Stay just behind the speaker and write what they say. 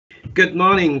Good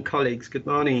morning, colleagues. Good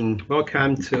morning.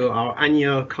 Welcome to our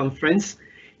annual conference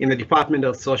in the Department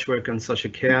of Social Work and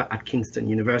Social Care at Kingston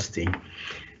University.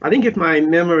 I think if my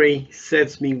memory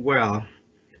serves me well,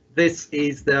 this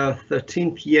is the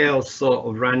 13th year or so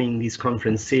of running this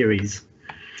conference series.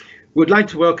 We'd like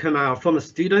to welcome our former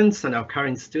students and our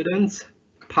current students,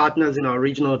 partners in our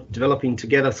regional Developing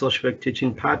Together Social Work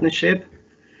Teaching Partnership,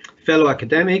 fellow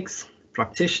academics,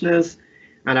 practitioners,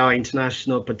 and our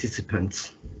international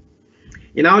participants.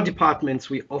 In our departments,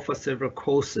 we offer several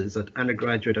courses at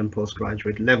undergraduate and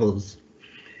postgraduate levels.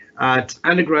 At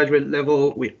undergraduate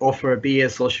level, we offer a BA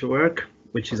Social Work,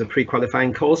 which is a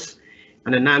pre-qualifying course,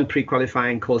 and a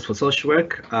non-pre-qualifying course for social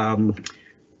work,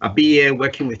 a BA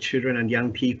Working with Children and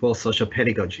Young People Social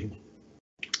Pedagogy.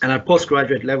 And at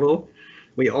postgraduate level,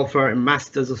 we offer a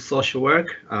Masters of Social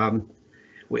Work.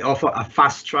 We offer a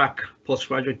fast-track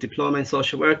postgraduate diploma in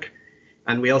social work,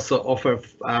 and we also offer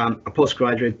a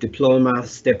postgraduate diploma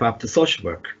step up to social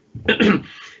work.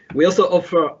 We also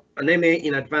offer an MA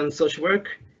in advanced social work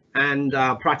and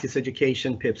practice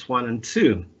education PIPs 1 and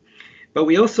 2. But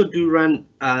we also do run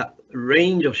a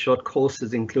range of short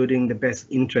courses, including the Best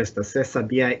Interest Assessor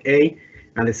BIA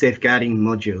and the Safeguarding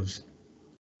modules.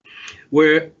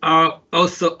 We are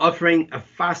also offering a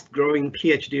fast-growing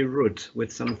PhD route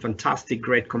with some fantastic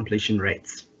great completion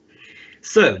rates.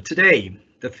 So today,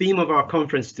 the theme of our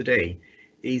conference today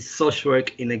is social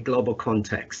work in a global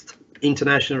context,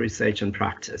 international research and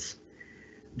practice.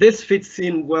 This fits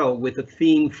in well with the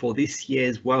theme for this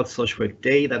year's World Social Work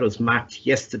Day that was marked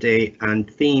yesterday and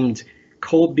themed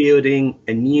Co-Building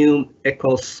a New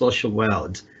Eco-Social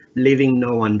World, Leaving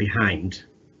No One Behind.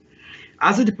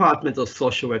 As a Department of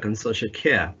Social Work and Social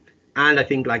Care, and I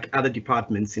think like other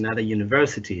departments in other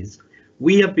universities,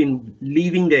 we have been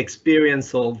living the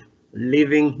experience of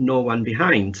leaving no one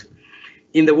behind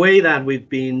in the way that we've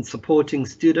been supporting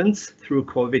students through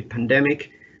COVID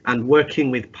pandemic and working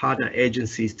with partner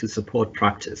agencies to support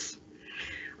practice.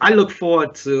 I look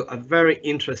forward to a very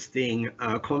interesting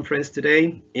conference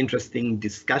today, interesting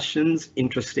discussions,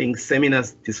 interesting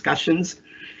seminars discussions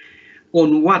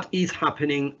on what is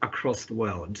happening across the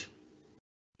world.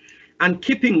 And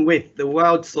keeping with the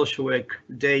World Social Work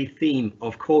Day theme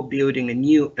of co-building a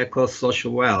new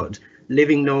eco-social world,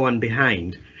 leaving no one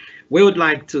behind, we would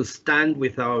like to stand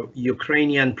with our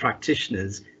Ukrainian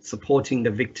practitioners supporting the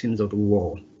victims of the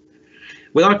war.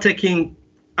 Without taking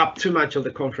up too much of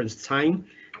the conference time,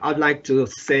 I'd like to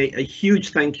say a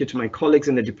huge thank you to my colleagues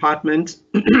in the department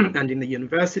and in the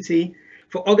university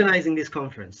for organizing this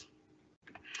conference.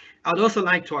 I'd also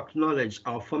like to acknowledge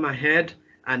our former head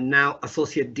and now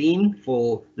Associate Dean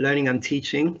for Learning and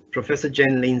Teaching, Professor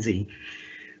Jen Lindsay,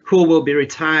 who will be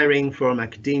retiring from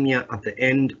academia at the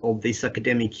end of this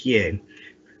academic year,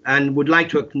 and would like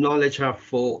to acknowledge her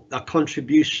for a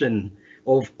contribution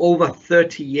of over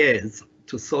 30 years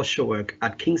to social work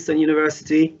at Kingston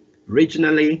University,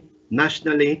 regionally,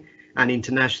 nationally, and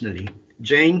internationally.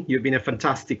 Jane, you've been a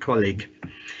fantastic colleague.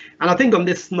 And I think on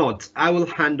this note, I will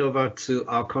hand over to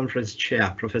our conference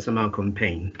chair, Professor Malcolm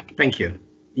Payne. Thank you.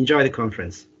 Enjoy the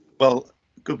conference. Well,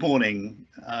 good morning,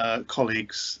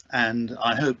 colleagues, and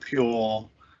I hope you're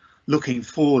looking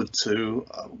forward to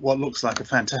what looks like a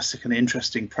fantastic and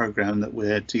interesting programme that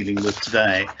we're dealing with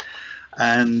today,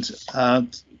 and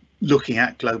looking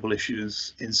at global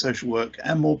issues in social work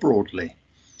and more broadly.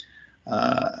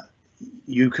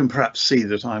 You can perhaps see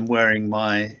that I'm wearing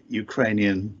my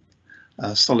Ukrainian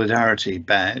solidarity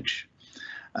badge,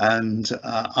 and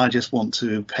I just want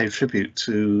to pay tribute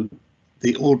to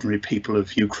the ordinary people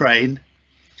of Ukraine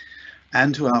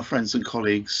and to our friends and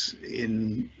colleagues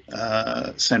in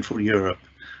Central Europe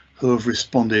who have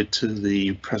responded to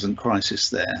the present crisis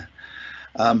there.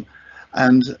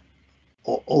 And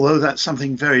although that's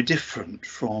something very different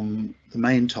from the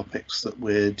main topics that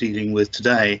we're dealing with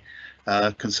today,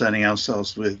 concerning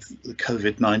ourselves with the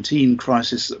COVID-19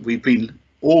 crisis that we've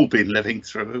all been living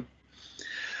through,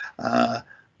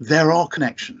 there are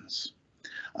connections,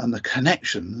 and the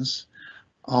connections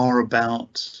are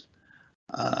about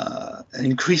an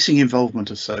increasing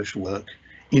involvement of social work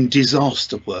in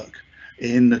disaster work,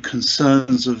 in the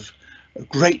concerns of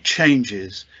great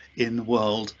changes in the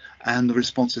world and the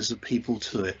responses of people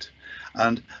to it.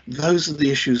 And those are the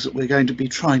issues that we're going to be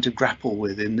trying to grapple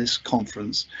with in this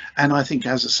conference. And I think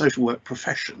as a social work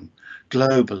profession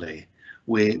globally,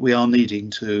 we are needing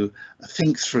to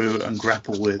think through and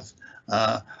grapple with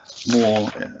more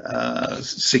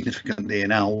significantly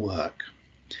in our work.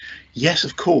 Yes,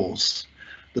 of course,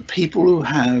 the people who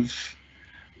have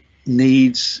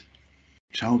needs,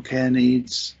 childcare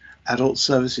needs, adult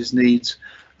services needs,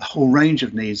 a whole range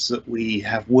of needs that we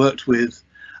have worked with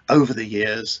over the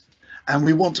years and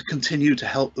we want to continue to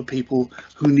help the people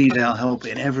who need our help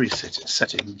in every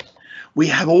setting. We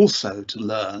have also to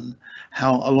learn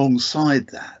how, alongside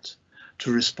that,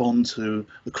 to respond to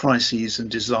the crises and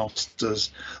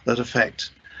disasters that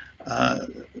affect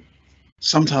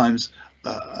sometimes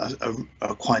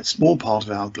a quite small part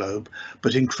of our globe,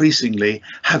 but increasingly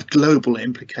have global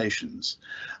implications.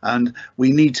 And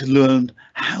we need to learn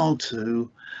how to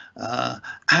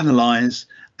analyse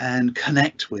and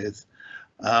connect with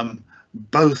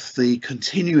both the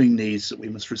continuing needs that we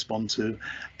must respond to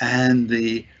and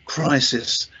the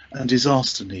crisis and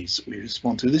disaster needs that we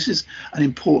respond to. This is an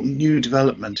important new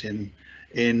development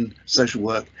in social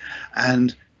work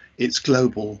and its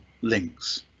global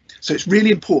links. So it's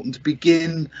really important to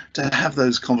begin to have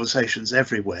those conversations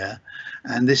everywhere,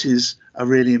 and this is a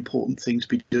really important thing to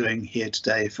be doing here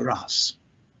today for us.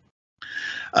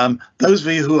 Those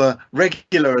of you who are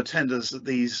regular attenders at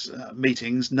these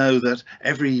meetings know that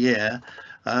every year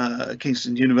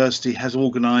Kingston University has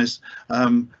organised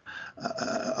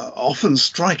often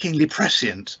strikingly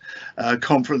prescient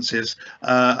conferences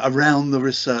around the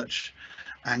research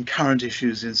and current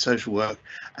issues in social work,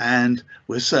 and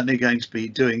we're certainly going to be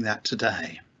doing that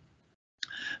today.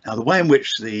 Now, the way in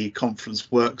which the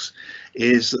conference works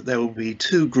is that there will be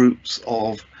two groups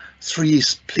of 3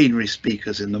 plenary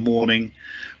speakers in the morning,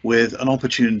 with an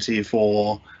opportunity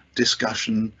for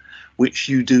discussion, which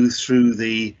you do through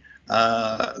the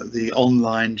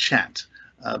online chat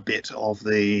bit of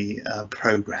the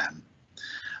programme.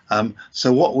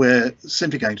 So what we're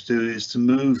simply going to do is to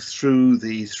move through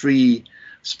the 3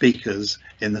 speakers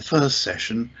in the first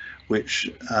session,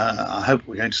 which I hope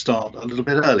we're going to start a little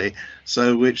bit early,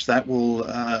 so which that will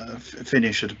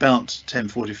finish at about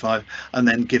 10:45, and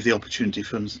then give the opportunity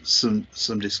for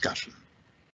some discussion.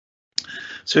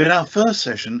 So in our first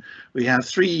session, we have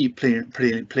 3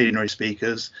 plenary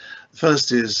speakers. The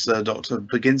first is Dr.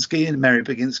 Baginsky, and Mary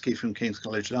Baginsky from King's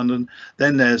College London.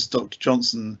 Then there's Dr.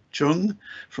 Johnson Cheung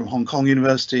from Hong Kong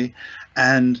University,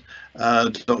 and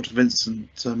Dr. Vincent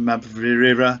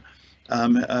Mabvurira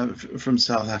from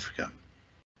South Africa.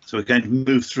 So we're going to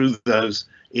move through those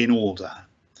in order.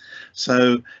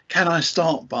 So can I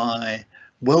start by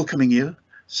welcoming you,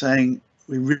 saying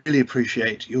we really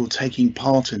appreciate your taking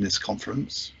part in this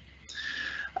conference.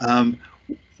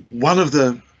 One of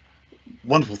the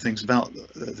wonderful things about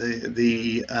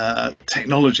the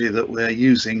technology that we're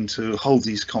using to hold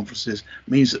these conferences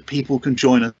means that people can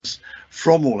join us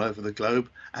from all over the globe,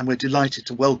 and we're delighted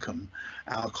to welcome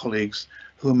our colleagues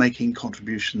who are making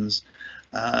contributions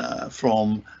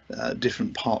from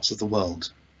different parts of the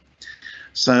world.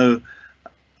 So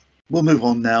we'll move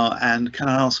on now, and can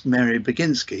I ask Mary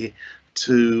Baginsky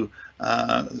to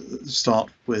start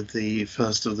with the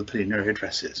first of the plenary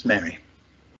addresses. Mary.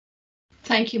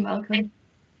 Thank you, Malcolm.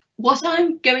 What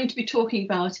I'm going to be talking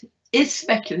about is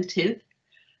speculative,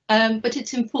 but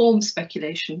it's informed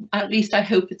speculation. At least I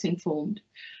hope it's informed.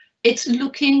 It's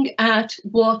looking at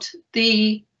what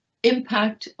the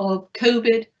impact of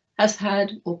COVID has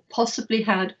had or possibly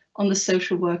had on the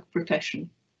social work profession.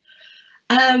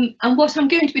 And what I'm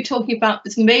going to be talking about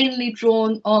is mainly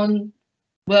drawn on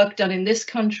work done in this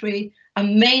country,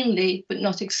 and mainly, but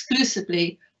not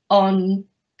exclusively, on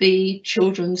the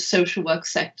children's social work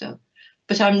sector.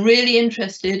 But I'm really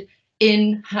interested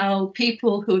in how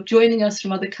people who are joining us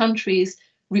from other countries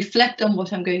reflect on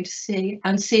what I'm going to say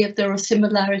and see if there are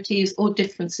similarities or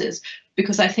differences,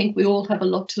 because I think we all have a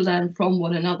lot to learn from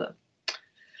one another.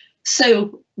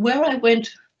 So where I went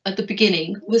at the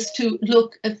beginning was to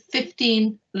look at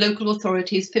 15 local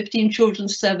authorities, 15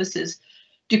 children's services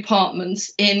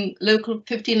departments in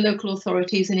 15 local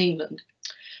authorities in England,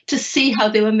 to see how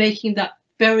they were making that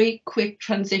very quick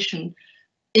transition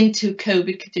into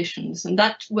COVID conditions. And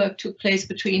that work took place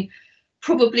between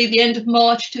probably the end of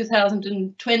March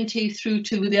 2020 through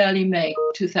to the early May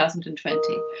 2020.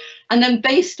 And then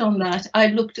based on that, I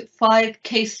looked at 5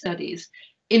 case studies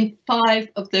in 5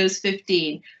 of those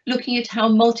 15, looking at how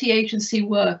multi-agency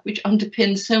work, which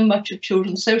underpins so much of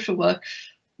children's social work,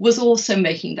 was also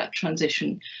making that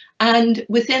transition. And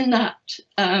within that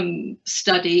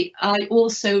study, I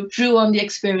also drew on the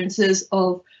experiences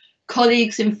of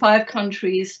colleagues in 5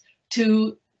 countries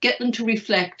to get them to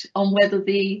reflect on whether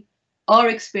our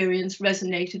experience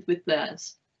resonated with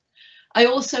theirs. I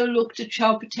also looked at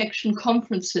child protection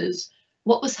conferences,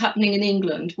 what was happening in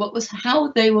England,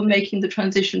 how they were making the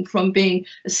transition from being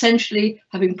essentially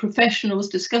having professionals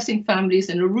discussing families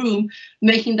in a room,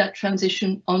 making that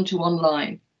transition onto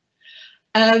online.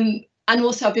 And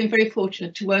also I've been very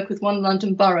fortunate to work with one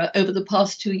London borough over the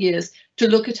past 2 years to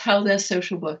look at how their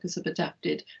social workers have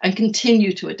adapted and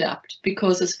continue to adapt,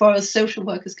 because as far as social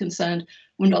work is concerned,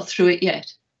 we're not through it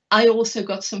yet. I also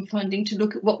got some funding to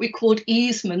look at what we called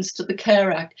easements to the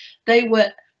Care Act. They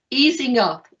were easing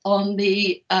up on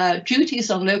the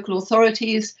duties on local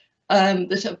authorities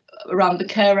that are around the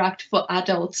Care Act for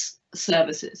adults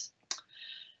services.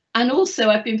 And also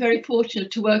I've been very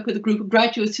fortunate to work with a group of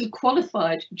graduates who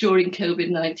qualified during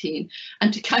COVID-19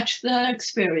 and to catch their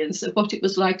experience of what it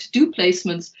was like to do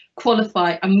placements,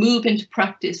 qualify and move into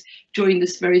practice during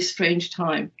this very strange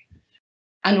time.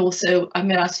 And also, I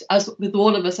mean, as with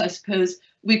all of us, I suppose,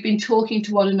 we've been talking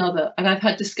to one another, and I've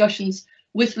had discussions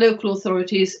with local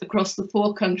authorities across the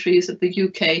 4 countries of the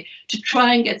UK to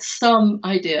try and get some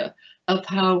idea of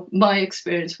how my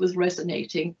experience was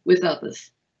resonating with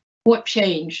others. What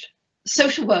changed?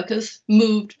 Social workers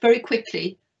moved very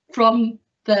quickly from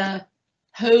their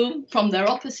home, from their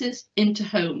offices into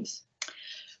homes.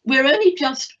 We're only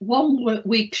just 1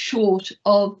 week short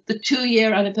of the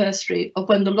 2-year anniversary of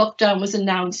when the lockdown was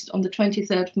announced on the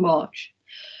 23rd of March.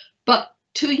 But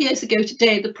 2 years ago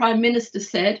today, the Prime Minister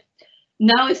said,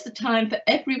 now is the time for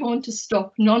everyone to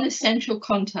stop non-essential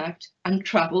contact and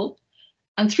travel.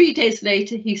 And 3 days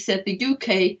later, he said the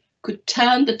UK could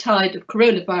turn the tide of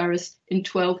coronavirus in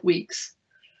 12 weeks.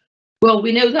 Well,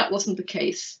 we know that wasn't the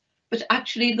case, but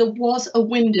actually there was a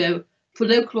window for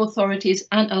local authorities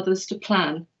and others to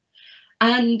plan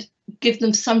and give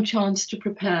them some chance to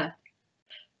prepare.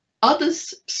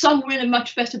 Others, some were in a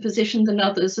much better position than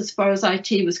others as far as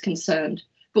IT was concerned.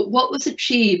 But what was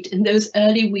achieved in those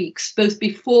early weeks, both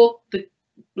before the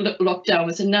lockdown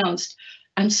was announced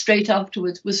and straight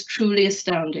afterwards, was truly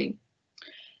astounding.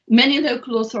 Many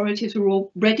local authorities were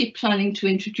already planning to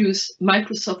introduce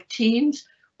Microsoft Teams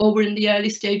or were in the early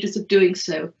stages of doing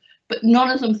so, but none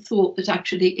of them thought that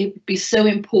actually it would be so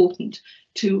important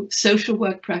to social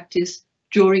work practice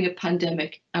during a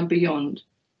pandemic and beyond.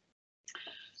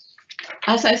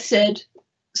 As I said,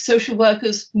 social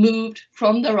workers moved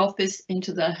from their office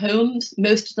into their homes.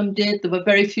 Most of them did. There were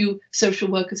very few social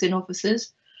workers in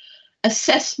offices.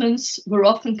 Assessments were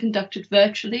often conducted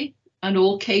virtually, and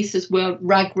all cases were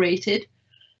RAG rated.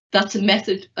 That's a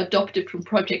method adopted from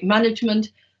project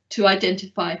management to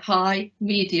identify high,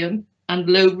 medium, and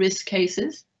low risk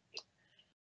cases.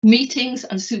 Meetings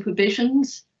and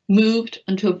supervisions moved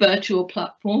onto a virtual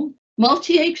platform.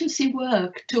 Multi-agency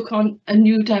work took on a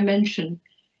new dimension.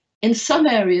 In some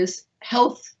areas,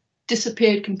 health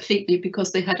disappeared completely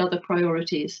because they had other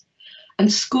priorities,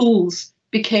 and schools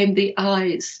became the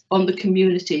eyes on the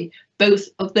community, both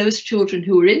of those children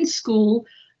who were in school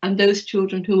and those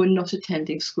children who were not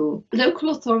attending school. Local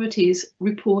authorities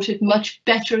reported much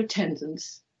better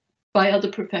attendance by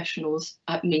other professionals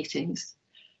at meetings.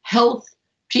 Health,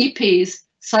 GPs,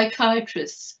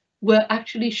 psychiatrists were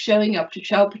actually showing up to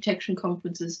child protection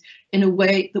conferences in a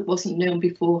way that wasn't known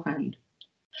beforehand.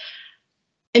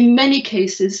 In many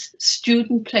cases,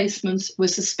 student placements were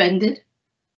suspended.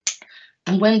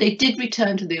 And when they did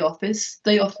return to the office,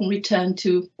 they often returned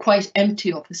to quite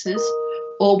empty offices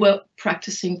or were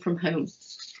practicing from home.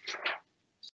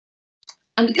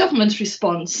 And the government's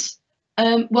response,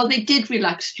 well, they did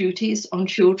relax duties on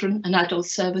children and adult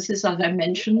services, as I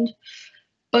mentioned,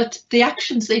 but the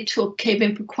actions they took came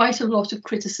in for quite a lot of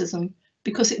criticism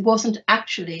because it wasn't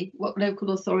actually what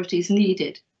local authorities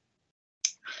needed.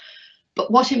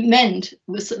 But what it meant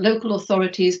was that local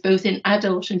authorities, both in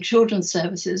adult and children's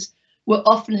services, were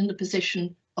often in the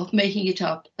position of making it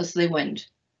up as they went.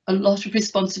 A lot of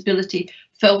responsibility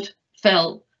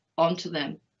fell onto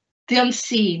them. The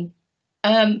unseen.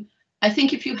 I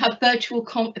think if you have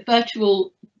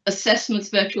virtual assessments,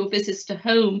 virtual visits to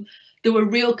home, there were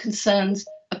real concerns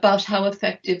about how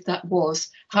effective that was,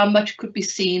 how much could be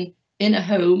seen in a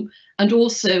home, and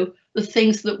also the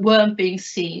things that weren't being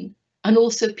seen, and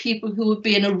also people who would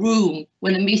be in a room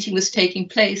when a meeting was taking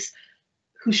place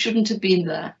who shouldn't have been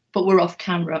there, but were off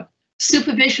camera.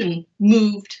 Supervision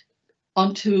moved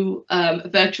onto a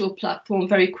virtual platform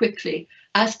very quickly,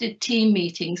 as did team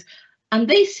meetings, and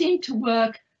they seemed to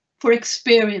work for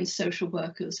experienced social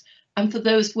workers and for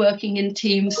those working in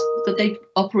teams that they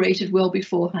operated well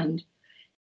beforehand.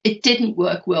 It didn't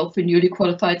work well for newly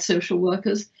qualified social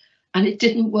workers, and it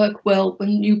didn't work well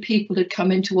when new people had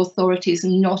come into authorities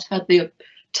and not had the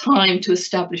time to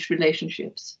establish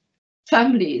relationships.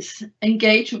 Families,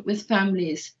 engagement with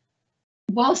families.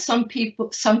 While some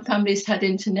families had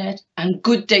internet and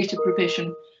good data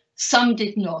provision, some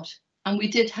did not. And we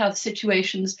did have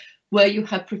situations where you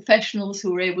had professionals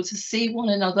who were able to see one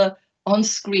another on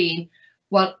screen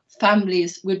while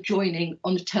families were joining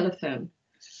on the telephone.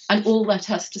 And all that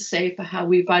has to say for how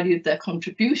we valued their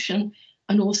contribution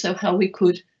and also how we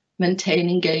could maintain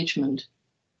engagement.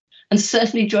 And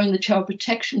certainly during the child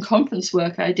protection conference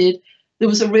work I did, there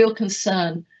was a real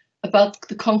concern about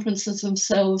the conferences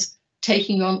themselves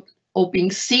taking on or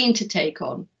being seen to take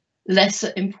on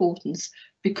lesser importance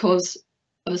because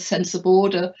of a sense of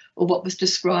order or what was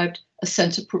described a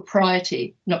sense of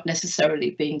propriety not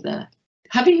necessarily being there.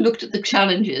 Having looked at the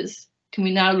challenges, can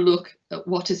we now look at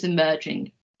what is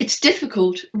emerging? It's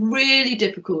difficult, really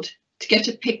difficult, to get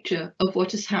a picture of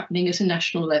what is happening at a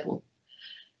national level.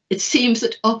 It seems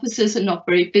that officers are not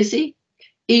very busy,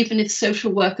 even if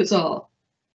social workers are.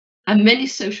 And many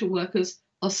social workers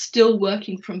are still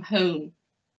working from home,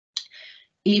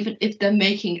 even if they're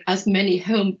making as many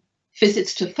home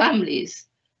visits to families.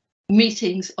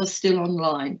 Meetings are still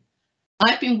online.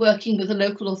 I've been working with the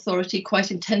local authority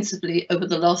quite intensively over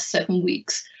the last 7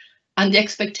 weeks, and the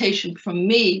expectation from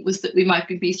me was that we might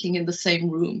be meeting in the same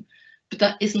room, but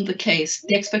that isn't the case.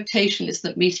 The expectation is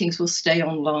that meetings will stay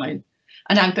online,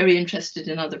 and I'm very interested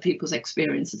in other people's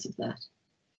experiences of that.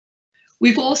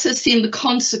 We've also seen the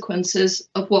consequences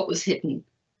of what was hidden.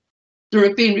 There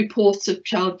have been reports of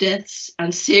child deaths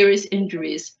and serious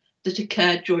injuries that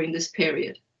occurred during this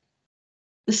period.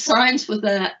 The signs were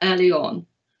there early on,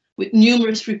 with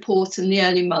numerous reports in the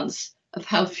early months of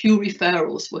how few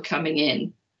referrals were coming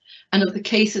in, and of the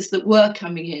cases that were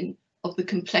coming in, of the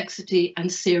complexity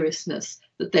and seriousness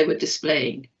that they were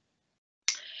displaying.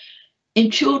 In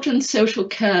children's social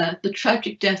care, the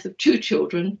tragic death of 2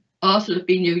 children, Arthur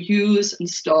Lavinia Hughes and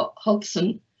Stott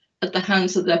Hobson, at the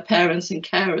hands of their parents and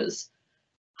carers,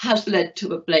 has led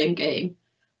to a blame game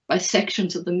by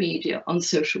sections of the media on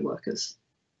social workers.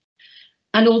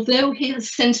 And although he has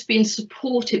since been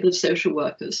supportive of social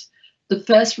workers, the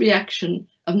first reaction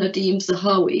of Nadeem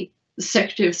Zahawi, the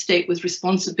Secretary of State with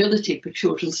responsibility for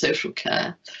children's social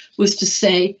care, was to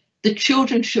say the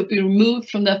children should be removed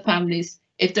from their families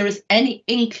if there is any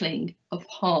inkling of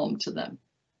harm to them.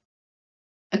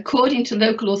 According to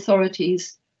local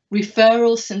authorities,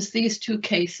 referrals since these 2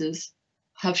 cases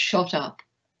have shot up,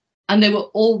 and they were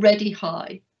already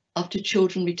high after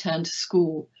children returned to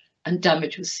school and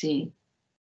damage was seen.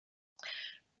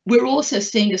 We're also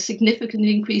seeing a significant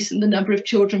increase in the number of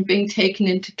children being taken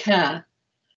into care,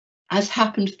 as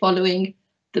happened following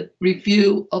the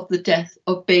review of the death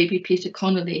of baby Peter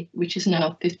Connolly, which is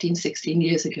now 15, 16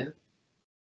 years ago.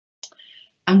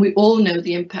 And we all know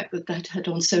the impact that that had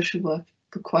on social work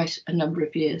for quite a number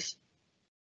of years.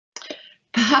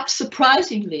 Perhaps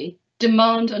surprisingly,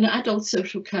 demand on adult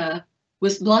social care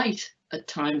was light at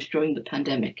times during the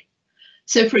pandemic.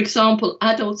 So, for example,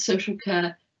 adult social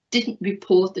care didn't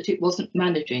report that it wasn't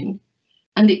managing,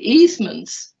 and the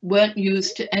easements weren't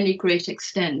used to any great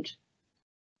extent.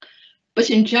 But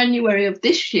in January of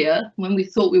this year, when we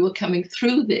thought we were coming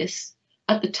through this,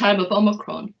 at the time of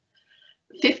Omicron,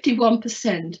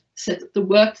 51% said that the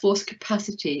workforce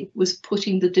capacity was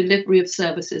putting the delivery of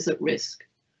services at risk.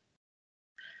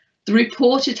 The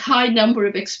reported high number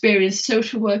of experienced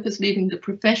social workers leaving the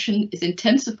profession is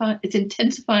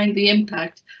intensifying the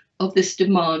impact of this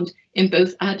demand in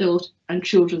both adult and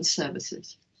children's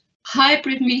services.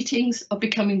 Hybrid meetings are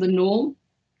becoming the norm.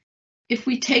 If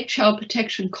we take child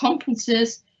protection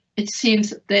conferences, it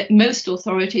seems that most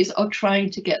authorities are trying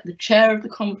to get the chair of the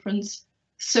conference,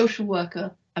 social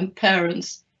worker and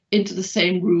parents into the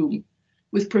same room,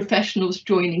 with professionals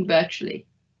joining virtually.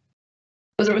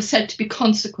 But there are said to be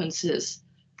consequences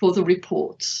for the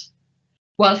reports.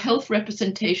 While health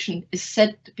representation is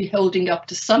said to be holding up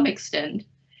to some extent,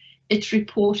 it's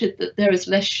reported that there is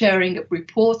less sharing of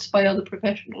reports by other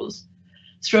professionals,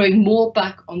 throwing more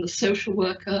back on the social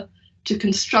worker to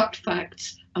construct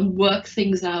facts and work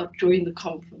things out during the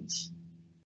conference.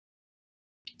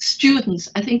 Students,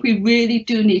 I think we really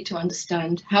do need to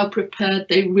understand how prepared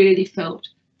they really felt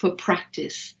for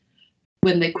practice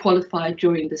when they qualified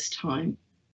during this time.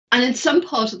 And in some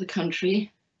part of the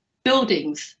country,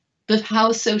 buildings that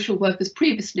housed social workers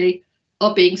previously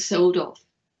are being sold off,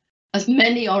 as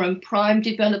many are on prime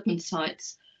development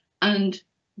sites, and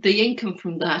the income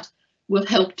from that will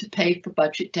help to pay for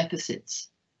budget deficits.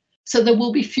 So there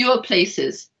will be fewer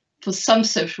places for some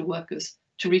social workers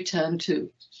to return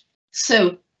to.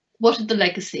 So what are the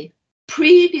legacy?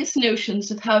 Previous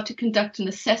notions of how to conduct an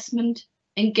assessment,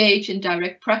 engage in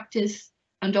direct practice,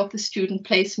 and offer student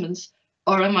placements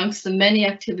are amongst the many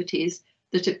activities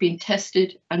that have been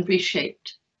tested and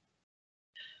reshaped.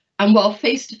 And while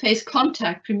face-to-face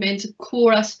contact remains a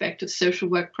core aspect of social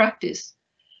work practice,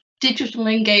 digital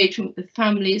engagement with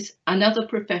families and other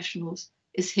professionals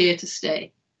is here to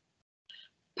stay.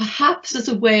 Perhaps as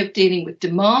a way of dealing with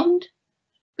demand,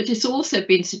 but it's also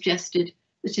been suggested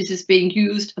that it is being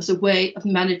used as a way of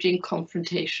managing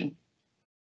confrontation.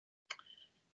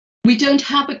 We don't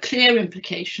have a clear idea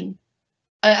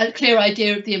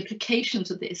of the implications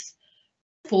of this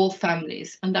for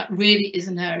families, and that really is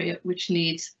an area which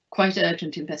needs quite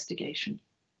urgent investigation.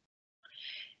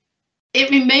 It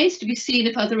remains to be seen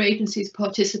if other agencies'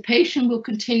 participation will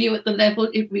continue at the level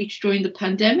it reached during the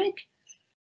pandemic,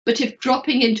 but if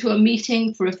dropping into a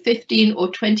meeting for a 15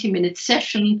 or 20-minute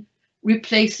session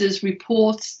replaces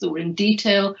reports that were in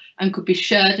detail and could be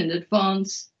shared in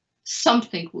advance,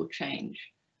 something will change.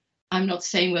 I'm not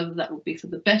saying whether that will be for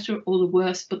the better or the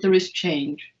worse, but there is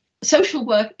change. Social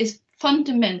work is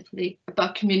fundamentally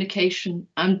about communication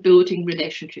and building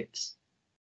relationships.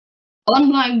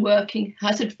 Online working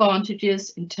has advantages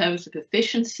in terms of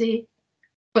efficiency,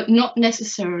 but not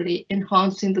necessarily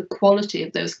enhancing the quality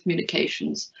of those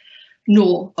communications,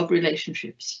 nor of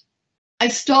relationships. I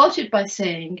started by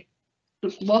saying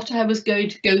that what I was going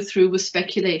to go through was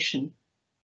speculation.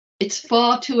 It's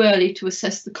far too early to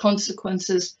assess the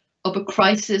consequences of a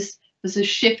crisis that has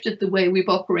shifted the way we've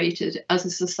operated as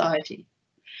a society,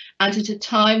 and at a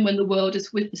time when the world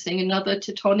is witnessing another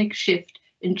tectonic shift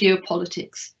in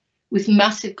geopolitics, with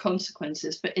massive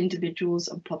consequences for individuals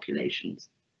and populations.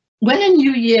 When a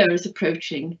new year is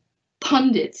approaching,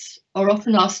 pundits are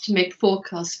often asked to make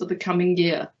forecasts for the coming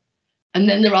year, and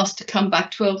then they're asked to come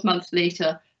back 12 months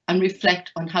later and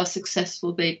reflect on how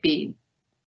successful they've been.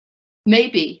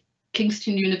 Maybe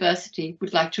Kingston University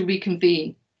would like to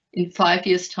reconvene in 5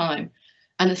 years' time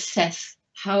and assess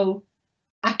how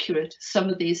accurate some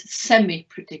of these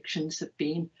semi-predictions have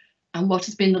been and what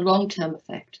has been the long-term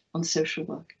effect on social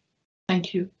work.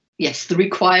 Thank you. Yes, the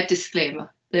required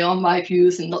disclaimer. They are my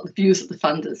views and not the views of the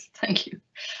funders. Thank you.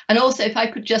 And also, if I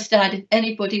could just add, if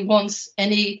anybody wants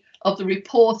any of the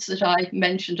reports that I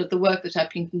mentioned of the work that I've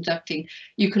been conducting,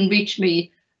 you can reach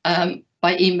me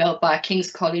by email via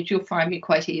King's College. You'll find me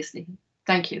quite easily.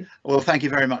 Thank you. Well, thank you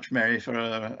very much, Mary, for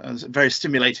a very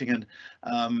stimulating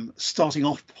and starting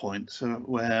off point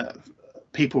where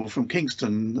people from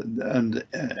Kingston and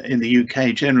in the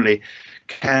UK generally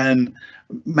can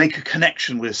make a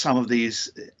connection with some of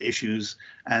these issues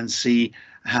and see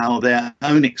how their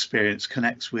own experience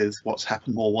connects with what's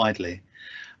happened more widely.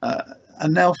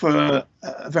 And now for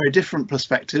a very different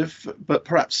perspective, but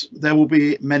perhaps there will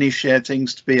be many shared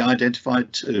things to be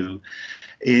identified too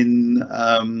in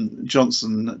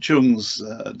Johnson Cheung's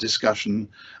discussion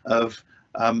of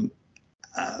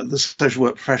the social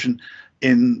work profession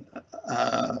in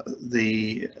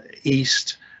the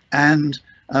East and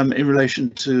in relation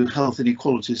to health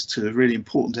inequalities, to a really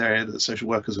important area that social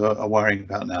workers are worrying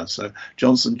about now. So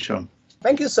Johnson Cheung.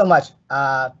 Thank you so much.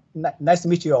 Nice to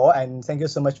meet you all, and thank you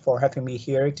so much for having me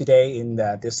here today in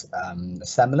this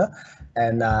seminar.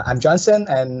 And I'm Johnson,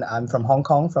 and I'm from Hong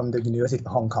Kong, from the University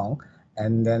of Hong Kong.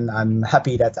 And then I'm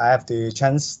happy that I have the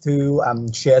chance to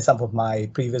share some of my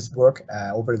previous work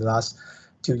over the last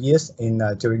 2 years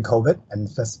during COVID, and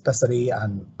especially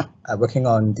working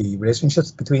on the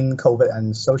relationships between COVID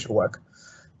and social work.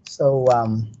 So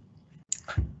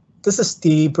this is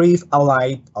the brief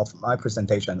outline of my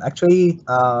presentation. Actually,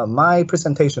 my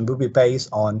presentation will be based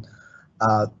on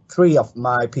 3 of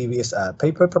my previous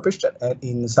paper published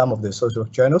in some of the social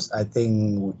work journals. I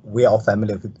think we are all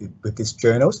familiar with these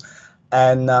journals.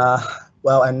 And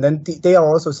well, and then they are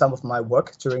also some of my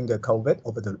work during the COVID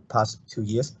over the past 2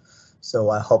 years.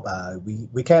 So I hope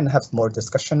we can have more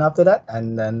discussion after that,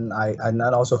 and then I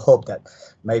also hope that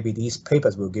maybe these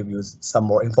papers will give you some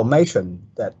more information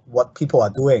that what people are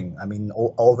doing. I mean,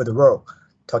 all over the world,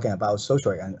 talking about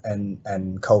social and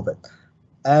COVID.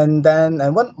 And then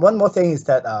one more thing is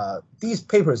that these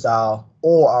papers are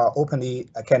openly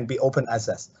can be open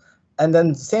access, and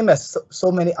then same as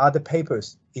so many other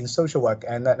papers in social work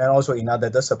and also in other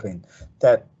disciplines,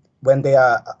 that when they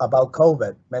are about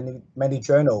COVID, many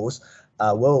journals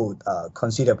will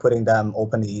consider putting them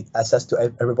openly access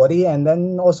to everybody. And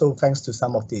then also thanks to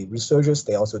some of the researchers,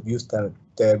 they also use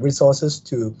their resources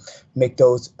to make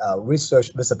those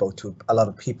research visible to a lot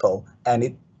of people. And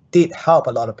it did help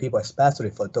a lot of people,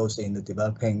 especially for those in the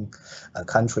developing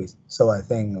countries. So I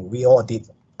think we all did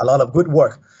a lot of good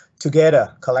work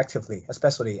together collectively,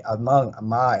 especially among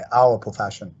our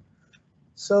profession.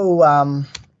 So,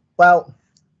 well,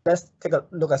 let's take a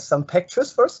look at some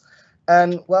pictures first.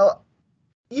 And well,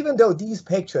 even though these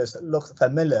pictures look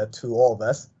familiar to all of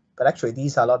us, but actually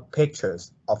these are not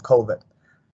pictures of COVID.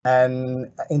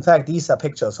 And in fact, these are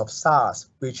pictures of SARS,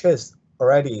 which is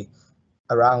already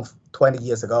around 20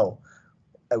 years ago,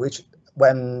 which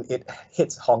when it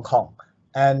hits Hong Kong.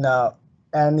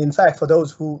 And in fact, for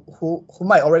those who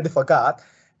might already forgot,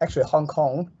 actually Hong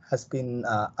Kong has been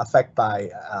affected by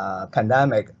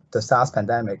pandemic, the SARS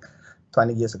pandemic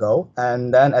 20 years ago.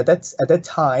 And then at that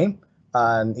time,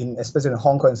 especially in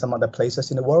Hong Kong and some other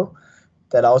places in the world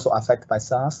that are also affected by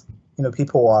SARS,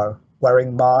 people are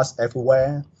wearing masks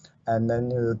everywhere. And then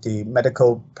the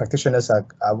medical practitioners are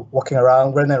walking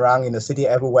around, running around in the city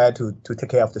everywhere to take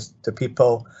care of the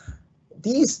people.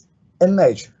 These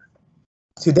image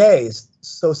today is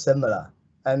so similar.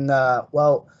 And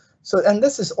and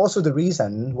this is also the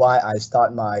reason why I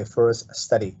start my first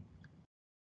study.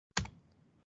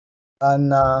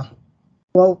 And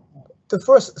the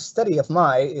first study of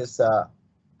mine is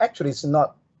actually it's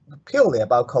not purely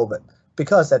about COVID,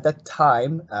 because at that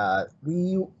time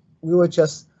we were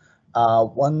just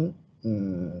 1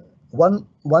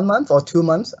 month or 2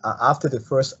 months after the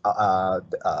first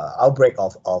outbreak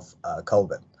of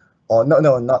COVID, or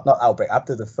not outbreak,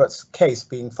 after the first case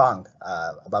being found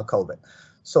about COVID.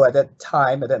 So at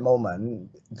that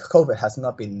moment, COVID has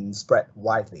not been spread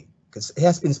widely, because it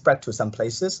has been spread to some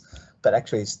places, but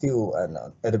actually still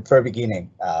at the very beginning,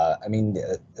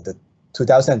 the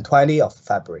 2020 of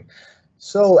February.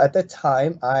 So at that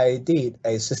time, I did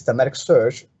a systematic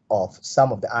search of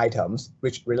some of the items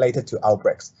which related to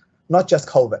outbreaks, not just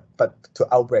COVID, but to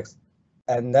outbreaks.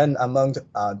 And then among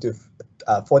the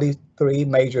 43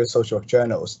 major social work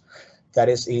journals, that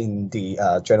is in the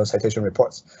journal citation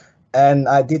reports. And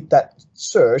I did that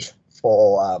search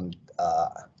for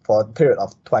a period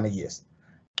of 20 years.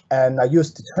 And I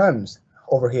used the terms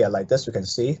over here like this, you can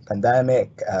see,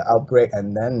 pandemic, outbreak,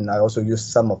 and then I also used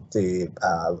some of the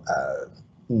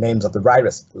names of the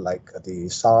virus, like the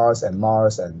SARS and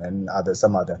MERS, and then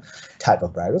some other type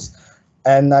of virus.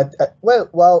 And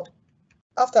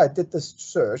after I did this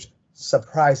search,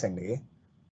 surprisingly,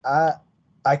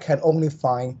 I can only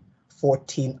find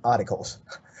 14 articles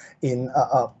in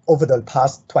over the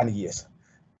past 20 years.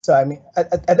 So I mean,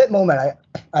 at that moment,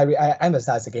 I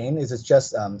emphasize again, this is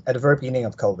just at the very beginning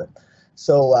of COVID.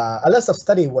 So a lot of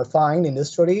studies were fine in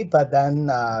this study, but then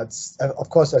of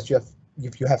course,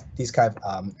 if you have these kind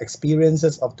of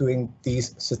experiences of doing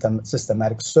these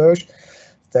systematic search,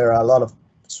 there are a lot of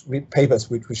papers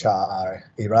which are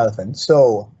irrelevant.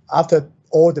 So after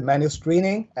all the manual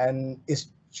screening, and it's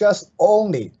just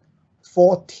only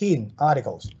 14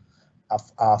 articles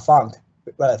are found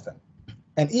relevant.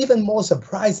 And even more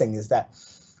surprising is that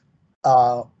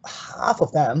half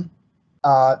of them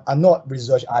are not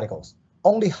research articles.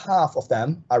 Only half of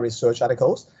them are research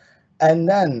articles. And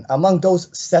then among those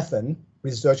 7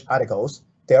 research articles,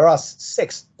 there are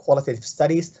 6 qualitative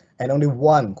studies and only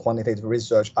 1 quantitative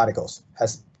research articles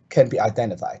can be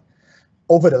identified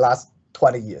over the last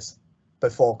 20 years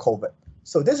before COVID.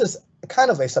 So this is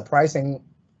kind of a surprising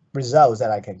result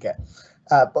that I can get.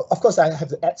 But of course, I have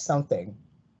to add something.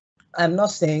 I'm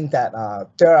not saying that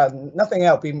there are nothing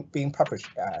else being published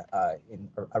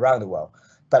around the world,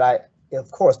 but of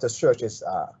course, the search is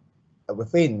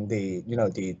within the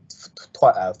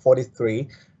 43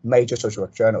 major social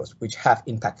work journals which have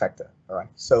impact factor. All right.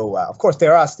 So of course,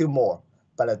 there are still more,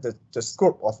 but the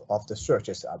scope of the search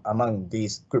is among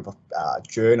these group of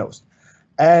journals.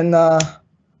 And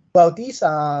these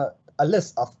are a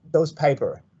list of those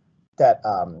papers that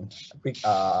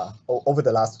over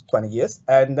the last 20 years,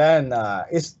 and then I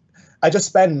just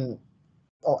spend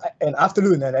an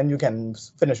afternoon, and then you can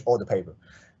finish all the paper.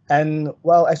 And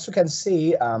as you can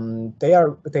see, they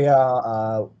are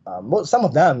some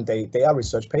of them they are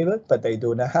research papers, but they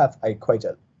do not have quite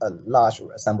a large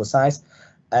sample size.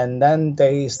 And then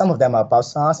some of them are about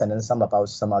SARS, and then some about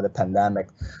some other pandemic.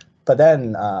 But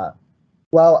then,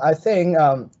 I think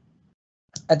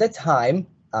at that time,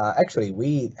 actually,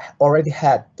 we already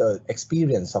had the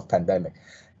experience of pandemic.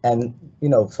 And,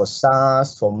 for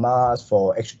SARS, for MERS,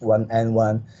 for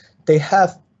H1N1, they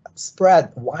have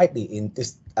spread widely in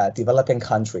these developing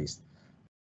countries.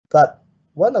 But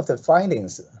one of the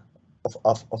findings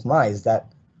of mine is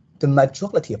that the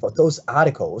majority of those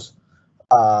articles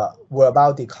were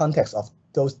about the context of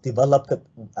those developed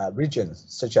regions,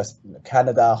 such as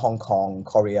Canada, Hong Kong,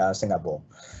 Korea, Singapore.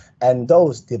 And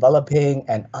those developing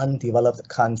and undeveloped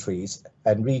countries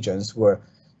and regions were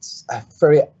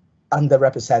very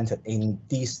underrepresented in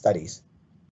these studies.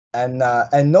 And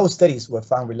no studies were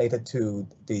found related to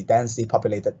the densely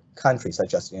populated countries,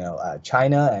 such as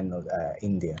China and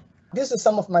India. This is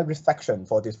some of my reflection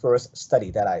for this first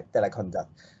study that I conduct.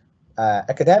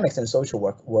 Academics and social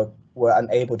work were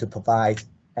unable to provide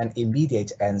an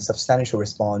immediate and substantial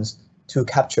response to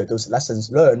capture those lessons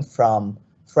learned from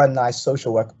frontline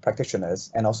social work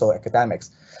practitioners and also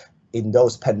academics in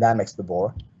those pandemics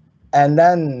before. And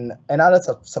then another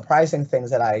surprising things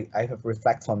that I have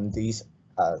reflected on these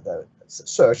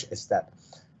search is that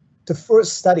the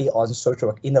first study on social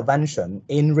work intervention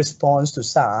in response to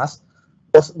SARS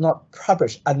was not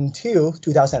published until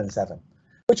 2007,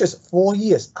 which is 4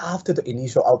 years after the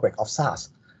initial outbreak of SARS.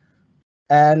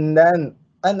 And then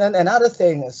another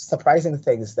thing, surprising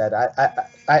thing, is that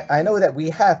I know that we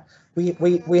have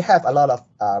a lot of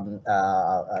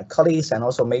colleagues, and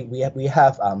also we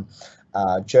have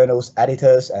journals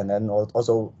editors, and then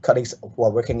also colleagues who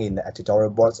are working in the editorial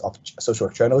boards of social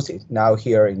work journals now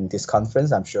here in this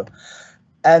conference, I'm sure.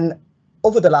 And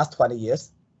over the last 20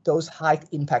 years, those high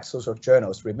impact social work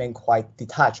journals remain quite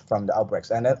detached from the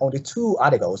outbreaks, and then only 2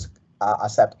 articles are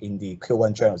accepted in the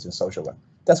Q1 journals in social work.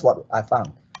 That's what I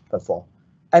found before.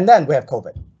 And then we have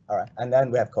COVID, all right, and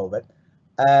then we have COVID.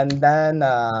 And then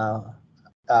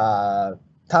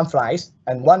time flies,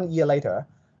 and 1 year later,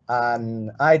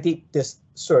 I did this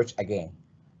search again,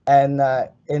 and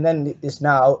then it's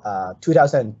now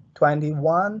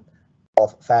 2021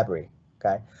 of February,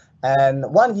 okay?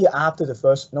 And 1 year after the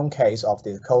first known case of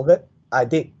the COVID, I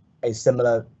did a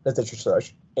similar literature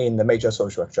search in the major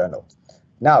social work journal.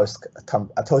 Now it's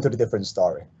a totally different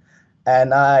story.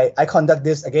 And I conduct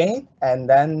this again, and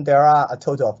then there are a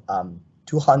total of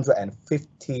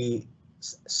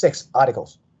 256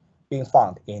 articles being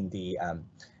found in the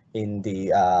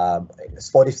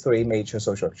 43 major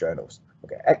social work journals.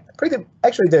 Okay,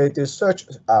 actually the search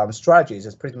strategies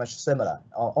is pretty much similar.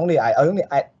 Only I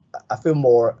add a few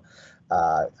more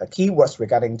keywords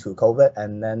regarding to COVID,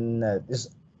 and then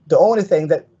the only thing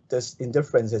that there's in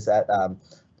difference is that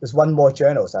there's one more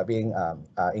journals are being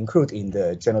included in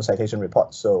the journal citation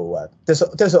report. So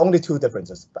there's only 2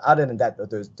 differences. But other than that,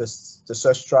 the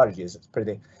search strategy is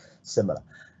pretty similar.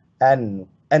 And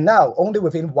now only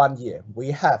within 1 year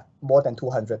we have more than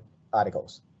 200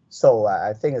 articles. So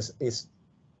I think it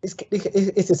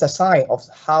is a sign of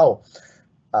how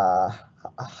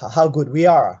good we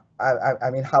are.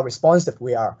 I mean how responsive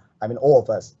we are. I mean all of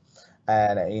us,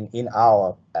 and in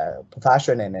our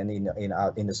profession and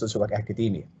in the social work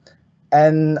academia.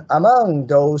 And among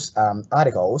those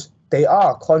articles, they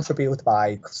are contributed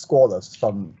by scholars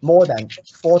from more than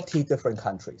 40 different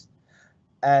countries,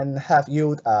 and have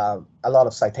yielded a lot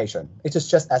of citation. It is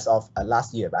just as of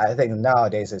last year, but I think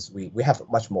nowadays we have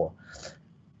much more.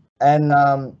 And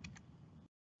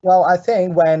well, I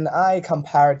think when I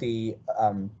compare the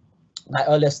my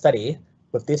earlier study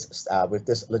with this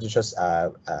literature's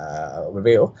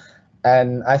review,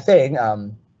 and I think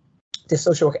the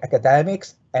social work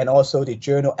academics and also the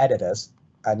journal editors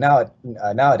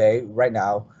nowadays, right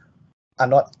now, are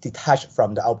not detached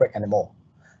from the outbreak anymore.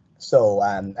 So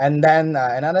and then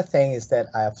another thing is that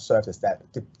I observed is that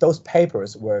those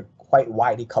papers were quite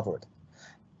widely covered,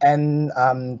 and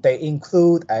they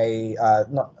include a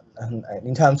not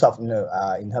in terms of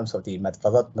the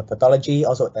methodology,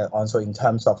 also in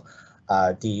terms of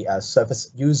the service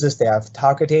users they are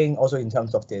targeting, also in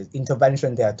terms of the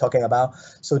intervention they are talking about.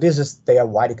 So they are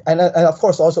widely, and of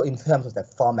course also in terms of the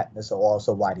format, is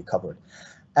also widely covered.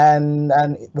 And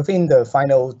within the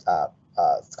final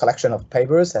collection of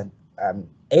papers, and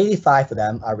 85 of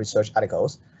them are research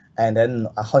articles, and then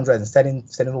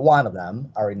 171 of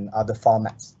them are in other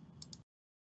formats.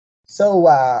 So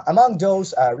among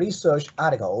those research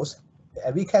articles,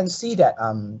 we can see that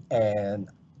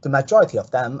the majority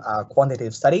of them are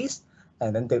quantitative studies,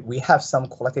 and then we have some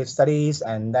qualitative studies,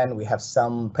 and then we have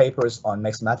some papers on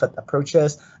mixed method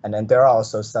approaches, and then there are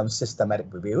also some systematic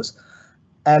reviews.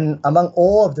 And among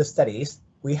all of the studies,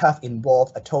 we have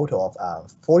involved a total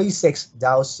of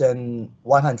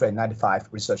 46,195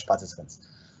 research participants.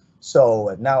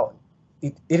 So now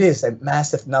it is a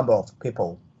massive number of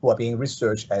people who are being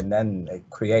researched, and then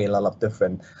create a lot of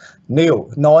different new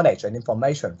knowledge and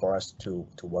information for us to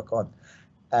work on.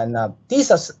 And these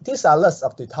are lists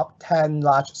of the top 10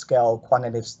 large-scale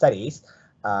quantitative studies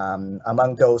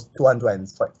among those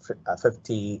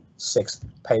 256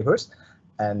 papers.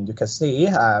 And you can see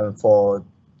for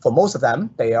most of them,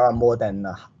 they are more than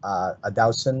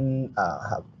 1,000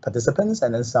 participants,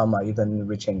 and then some are even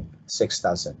reaching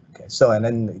 6,000. Okay, so and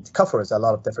then it covers a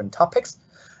lot of different topics,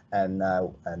 and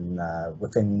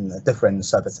within different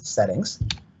service settings.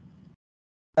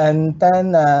 And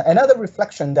then another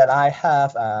reflection that I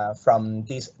have from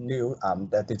this new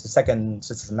the second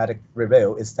systematic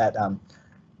review is that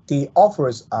the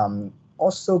authors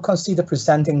also consider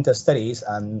presenting the studies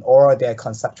or their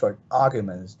conceptual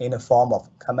arguments in the form of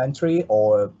commentary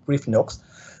or brief notes,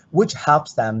 which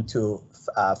helps them to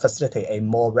facilitate a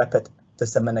more rapid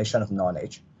dissemination of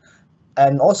knowledge.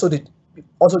 And also we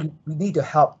need the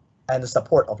help and the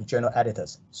support of journal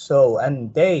editors. So,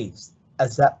 and they,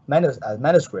 as that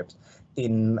manuscripts,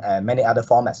 in many other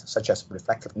formats, such as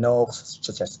reflective notes,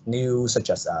 such as news, such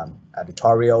as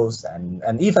editorials,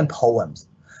 and even poems.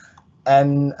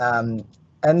 And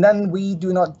then we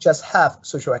do not just have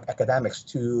social academics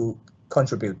to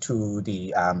contribute to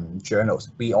the journals.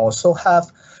 We also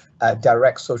have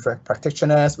direct social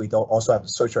practitioners. We also have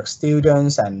social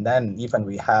students, and then even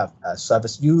we have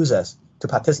service users to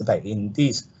participate in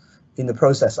the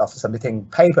process of submitting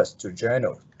papers to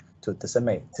journals to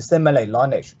disseminate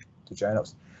knowledge to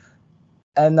journals.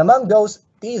 And among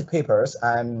these papers,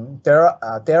 there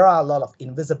are a lot of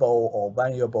invisible or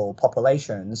vulnerable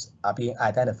populations are being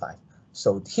identified.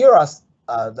 So here are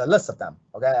the list of them.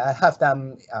 Okay, I have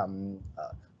them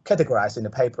categorized in the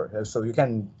paper, so you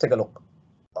can take a look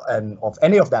of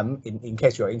any of them in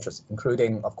case you're interested,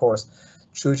 including, of course,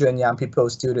 children, young people,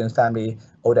 students, family,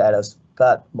 older adults,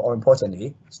 but more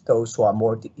importantly, those who are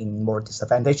in more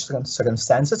disadvantaged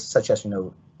circumstances, such as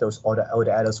those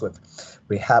older adults with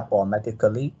rehab or medical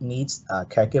needs,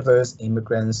 caregivers,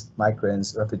 immigrants,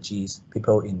 migrants, refugees,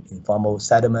 people in informal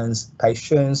settlements,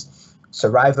 patients,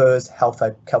 survivors,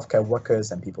 healthcare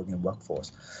workers, and people in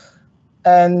workforce.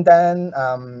 And then,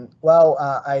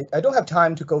 I don't have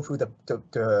time to go through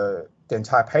the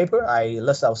entire paper. I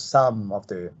list out some of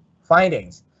the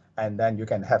findings, and then you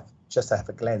can just have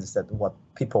a glance at what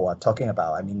people are talking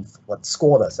about. I mean, what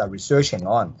scholars are researching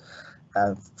on.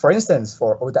 For instance,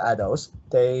 for older adults,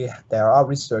 there are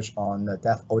research on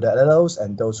deaf older adults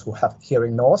and those who have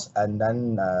hearing loss, and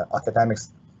then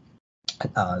academics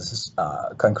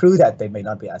conclude that they may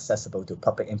not be accessible to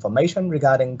public information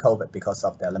regarding COVID because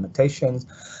of their limitations.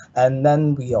 And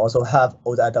then we also have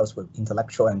older adults with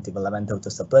intellectual and developmental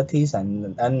disabilities,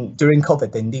 and during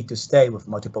COVID they need to stay with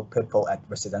multiple people at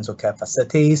residential care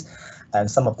facilities, and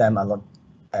some of them are not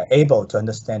able to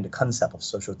understand the concept of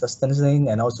social distancing,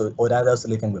 and also older adults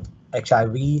living with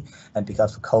HIV, and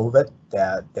because of COVID,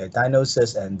 their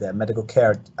diagnosis and their medical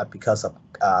care because of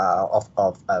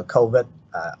COVID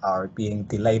are being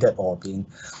delayed or being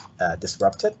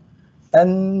disrupted.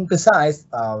 And besides,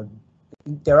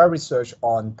 there are research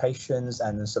on patients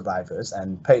and survivors,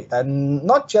 and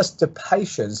not just the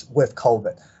patients with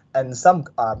COVID. And some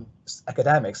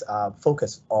academics are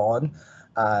focused on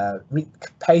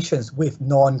patients with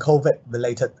non-COVID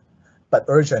related but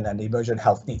urgent and emergent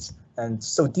health needs. And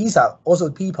so these are also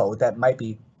people that might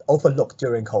be overlooked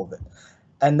during COVID.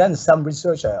 And then some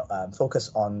researchers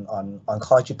focus on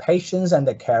oncology patients and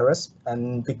their carers,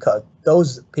 and because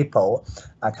those people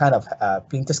are kind of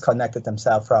being disconnected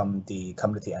themselves from the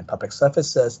community and public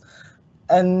services.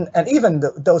 And even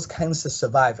those cancer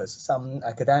survivors, some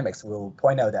academics will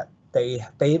point out that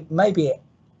they might be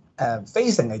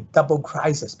facing a double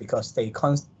crisis because they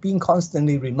being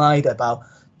constantly reminded about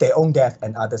their own death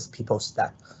and others people's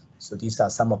death. So these are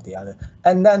some of the other.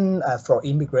 And then for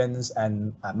immigrants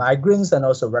and migrants and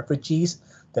also refugees,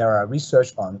 there are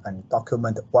research on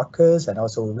undocumented workers, and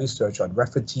also research on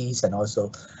refugees, and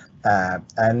also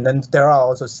and then there are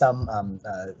also some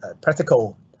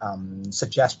practical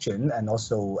suggestion and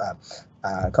also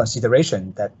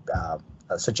consideration that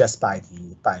suggested by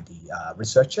the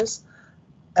researchers.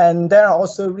 And there are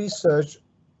also research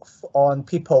on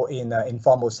people in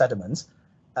informal settlements,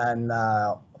 and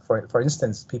for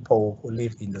instance, people who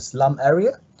live in the slum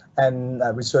area, and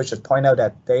researchers point out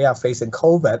that they are facing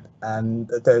COVID, and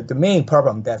the main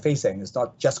problem they're facing is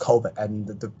not just COVID, and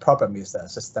the problem is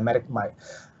systematic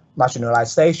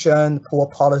marginalization, poor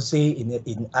policy,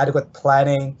 inadequate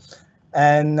planning,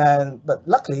 and but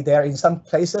luckily there in some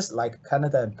places like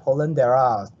Canada and Poland, there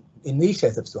are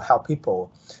initiatives to help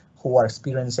people who are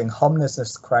experiencing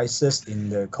homelessness crisis in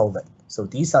the COVID. So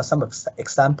these are some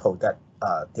examples that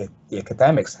the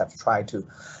academics have tried to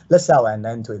list out and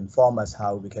then to inform us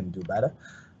how we can do better.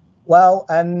 Well,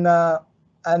 and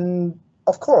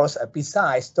of course,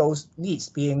 besides those needs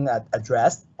being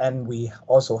addressed, and we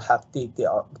also have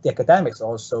the academics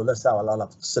also list out a lot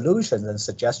of solutions and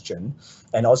suggestions,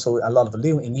 and also a lot of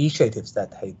new initiatives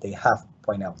that they have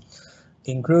pointed out,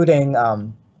 including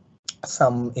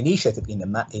some initiative in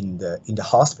the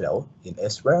hospital in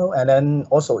Israel, and then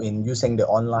also in using the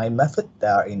online method.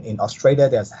 In Australia,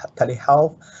 there's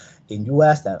telehealth. In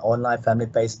US, an online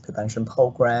family-based prevention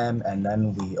program, and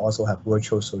then we also have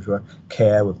virtual social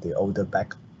care with the older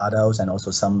back adults, and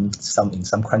also some in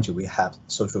some country we have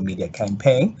social media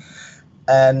campaign,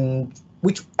 and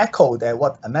which echoed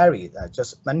what Mary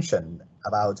just mentioned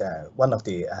about one of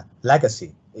the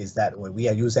legacy is that we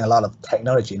are using a lot of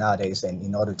technology nowadays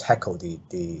in order to tackle the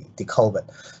COVID.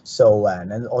 So and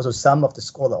then also some of the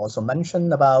scholars also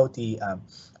mentioned about the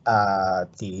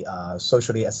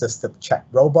socially assisted chat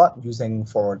robot using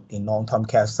in long-term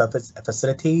care service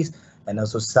facilities, and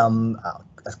also some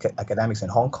academics in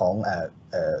Hong Kong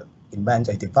invent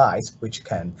a device which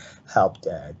can help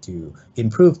to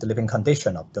improve the living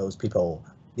condition of those people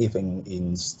living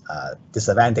in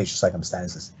disadvantaged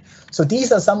circumstances. So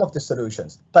these are some of the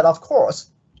solutions. But of course,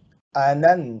 and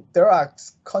then there are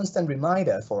constant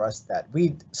reminders for us that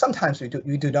sometimes we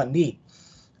do not need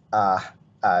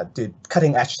the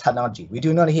cutting edge technology. We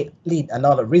do not need a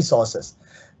lot of resources.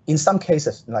 In some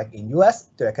cases, like in US,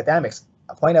 the academics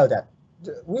point out that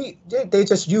they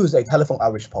just use a telephone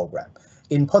outreach program.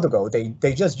 In Portugal,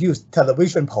 they just use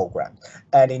television program.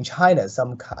 And in China,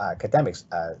 some academics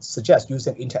suggest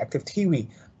using interactive TV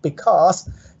because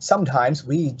sometimes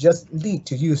we just need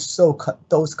to use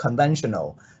those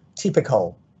conventional,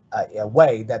 typical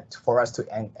way that for us to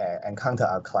encounter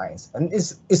our clients. And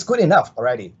it's good enough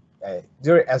already,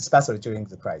 especially during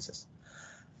the crisis.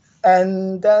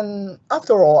 And then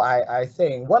after all, I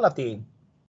think one of the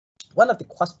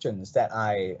questions that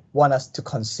I want us to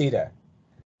consider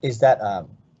is that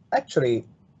actually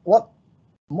what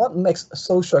makes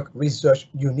social research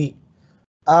unique?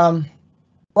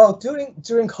 Well, during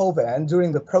COVID and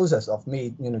during the process of me,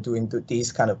 doing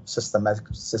these kind of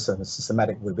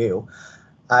systematic review,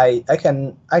 I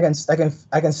can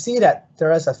see that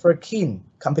there is a very keen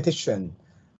competition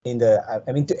in the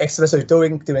especially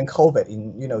during COVID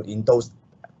in those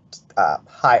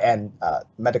high-end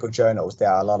medical journals. There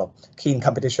are a lot of keen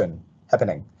competition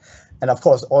happening. And of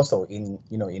course, also in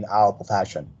our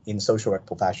profession, in social work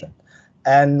profession,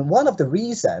 and one of the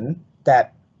reasons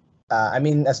that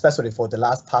especially for the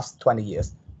past 20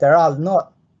 years, there are a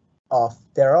lot of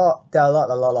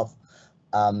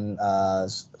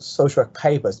social work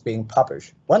papers being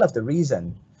published. One of the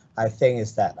reasons I think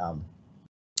is that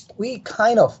we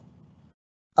kind of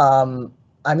some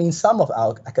of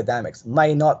our academics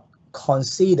might not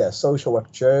consider social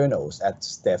work journals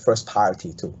as their first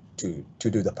priority to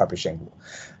do the publishing,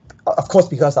 of course,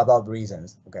 because of other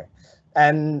reasons. Okay,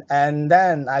 and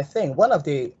then I think one of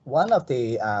the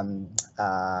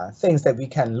things that we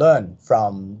can learn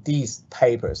from these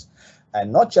papers,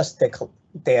 and not just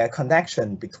their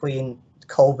connection between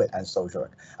COVID and social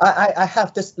work. I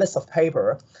have this list of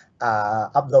paper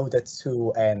uploaded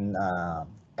to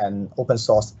an open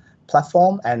source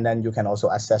platform, and then you can also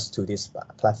access to this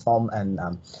platform and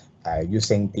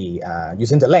using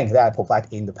the link that I provide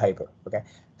in the paper. Okay,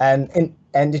 and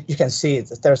you can see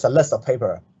there's a list of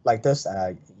paper like this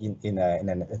in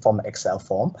a form Excel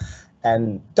form.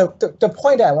 And the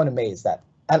point that I want to make is that,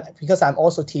 and because I'm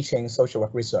also teaching social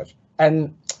work research,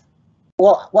 and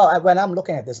when I'm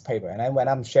looking at this paper and when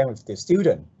I'm sharing with the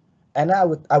student, and I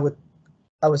would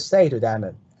say to them,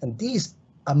 and these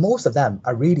are, most of them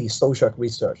are really social work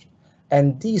research,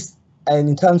 and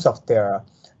in terms of their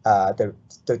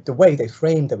the way they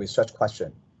frame the research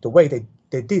question, the way they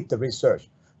did the research,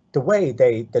 the way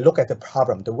they look at the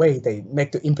problem, the way they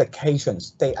make the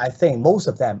implications, I think most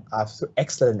of them are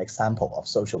excellent example of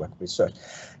social work research.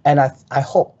 And I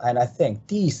hope and I think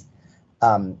this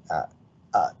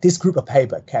group of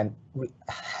paper can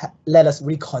let us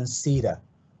reconsider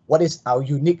what is our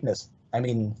uniqueness,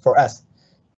 for us,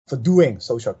 for doing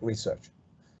social research.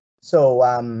 So,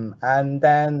 and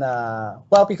then,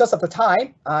 because of the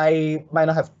time, I might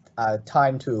not have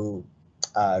time to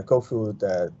go through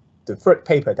the third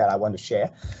paper that I want to share,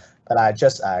 but I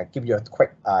just give you a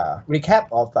quick recap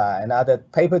of another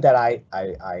paper that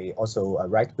I also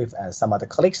write with some other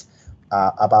colleagues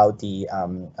about the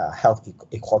health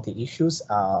equality issues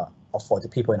for the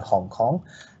people in Hong Kong.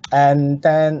 And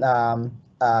then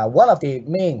one of the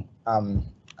main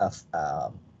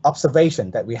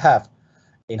observation that we have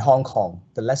in Hong Kong,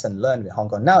 the lesson learned in Hong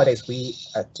Kong. Nowadays, we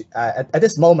at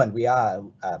this moment, we are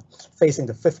facing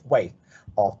the 5th wave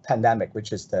of pandemic,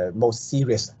 which is the most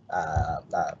serious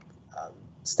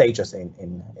stages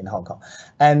in Hong Kong.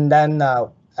 And then,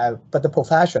 but the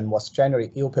profession was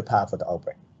generally ill prepared for the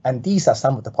outbreak. And these are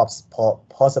some of the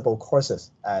possible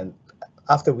causes. And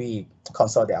after we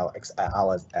consolidate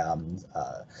our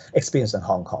experience in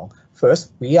Hong Kong,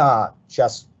 first, we are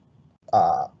just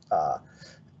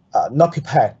not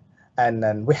prepared, and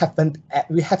then we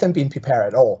haven't been prepared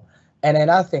at all. And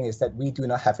another thing is that we do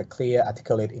not have a clear,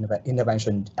 articulated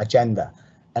intervention agenda.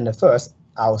 And the first,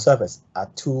 our service are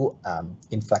too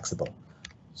inflexible.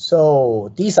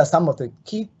 So these are some of the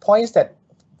key points that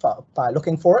by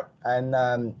looking forward, and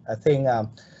I think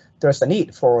there's a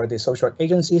need for the social work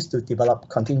agencies to develop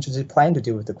contingency plan to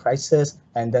deal with the crisis,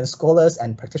 and then scholars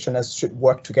and practitioners should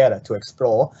work together to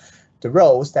explore the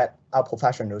roles that our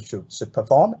professionals should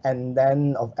perform, and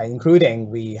then including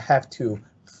we have to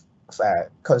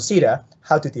consider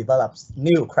how to develop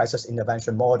new crisis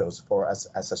intervention models for us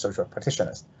as a social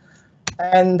practitioners.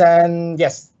 And then,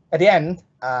 yes, at the end,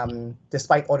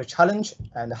 despite all the challenge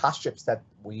and the hardships that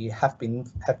we have been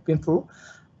through,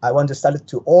 I want to salute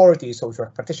to all the social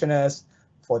work practitioners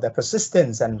for their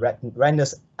persistence and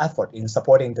relentless effort in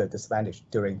supporting the disadvantaged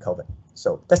during COVID.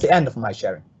 So that's the end of my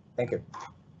sharing. Thank you.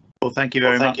 Well, thank you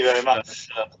very much,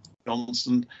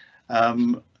 Johnson.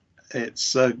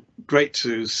 It's great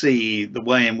to see the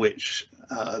way in which,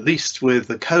 at least with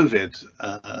the COVID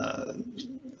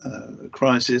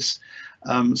crisis,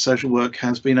 social work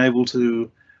has been able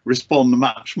to respond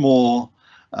much more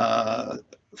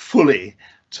fully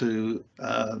to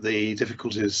the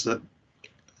difficulties that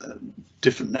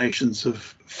different nations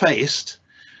have faced,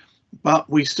 but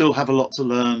we still have a lot to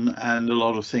learn and a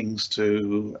lot of things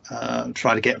to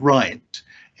try to get right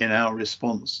in our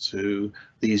response to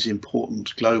these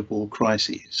important global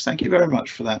crises. Thank you very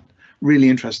much for that really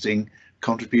interesting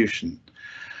contribution.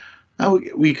 Now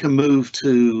we can move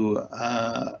to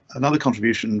another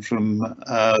contribution from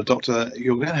Dr.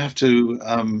 You're going to have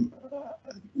to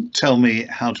tell me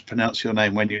how to pronounce your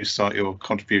name when you start your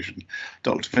contribution,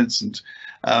 Dr. Vincent,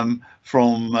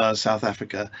 from South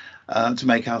Africa, to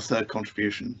make our third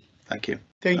contribution. Thank you.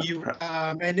 Thank you.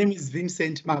 My name is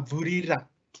Vincent Mabvurira.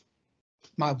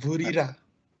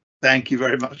 Thank you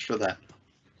very much for that.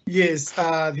 Yes,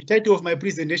 the title of my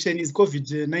presentation is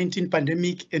COVID-19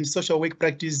 Pandemic and Social Work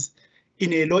Practice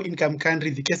in a Low-Income Country,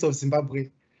 the case of Zimbabwe.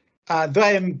 Though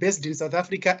I am based in South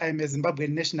Africa, I am a Zimbabwean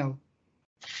national,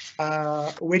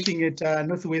 working at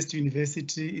Northwest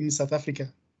University in South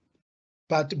Africa,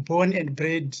 but born and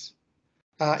bred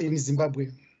in Zimbabwe.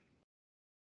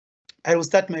 I will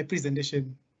start my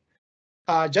presentation.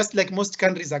 Just like most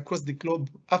countries across the globe,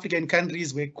 African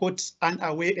countries were caught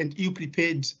unaware and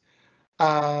ill-prepared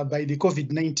by the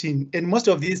COVID-19, and most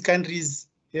of these countries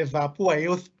have poor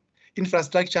health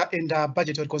infrastructure and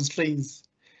budgetary constraints.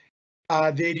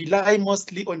 They rely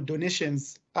mostly on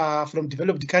donations from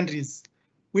developed countries,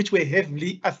 which were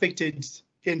heavily affected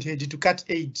and had to cut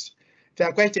aid. There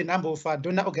are quite a number of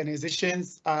donor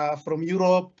organizations from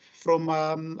Europe, from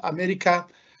America,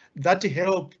 that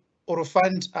help or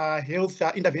fund health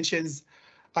interventions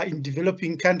in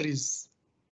developing countries.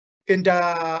 And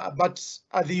but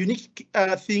the unique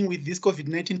thing with this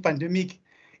COVID-19 pandemic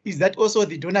is that also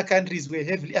the donor countries were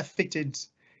heavily affected,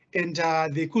 and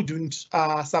they couldn't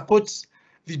support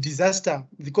the disaster,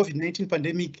 the COVID-19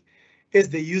 pandemic, as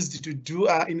they used to do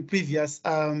in previous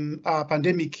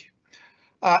pandemic.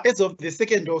 As of the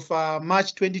 2nd of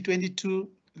March 2022,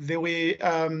 there were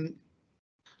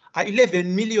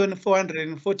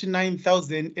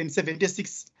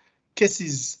 11,449,076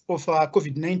 cases of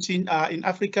COVID-19 in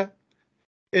Africa.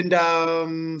 And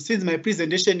since my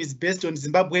presentation is based on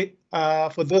Zimbabwe,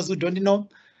 for those who don't know,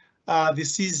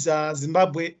 this is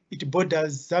Zimbabwe. It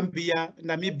borders Zambia,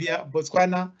 Namibia,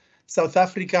 Botswana, South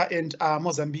Africa, and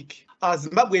Mozambique.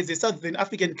 Zimbabwe is a southern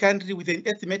African country with an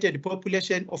estimated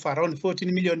population of around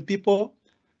 14 million people.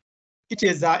 It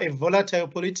is a volatile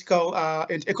political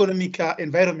and economic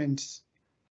environment.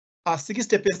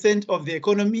 60% of the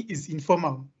economy is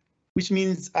informal, which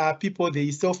means people,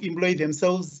 they self-employ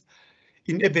themselves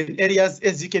in urban areas.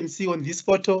 As you can see on this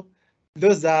photo,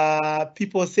 those are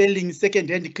people selling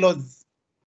second-hand clothes,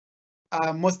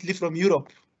 mostly from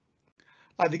Europe.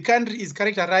 The country is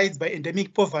characterized by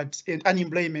endemic poverty and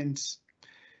unemployment.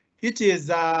 It is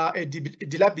a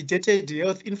dilapidated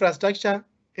health infrastructure,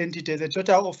 and it has a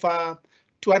total of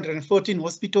 214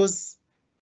 hospitals,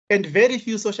 and very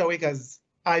few social workers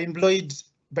are employed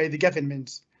by the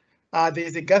government. There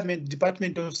is a government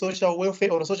Department of Social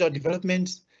Welfare or Social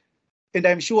Development, and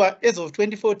I'm sure as of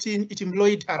 2014, it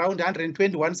employed around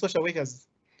 121 social workers.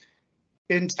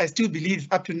 And I still believe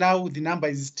up to now, the number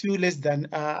is still less than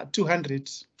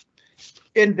 200.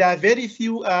 And there are very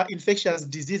few infectious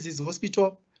diseases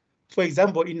hospital. For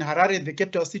example, in Harare, the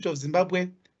capital city of Zimbabwe,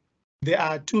 there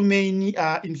are too many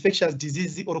infectious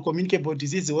disease or communicable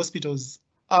disease hospitals.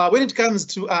 When it comes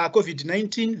to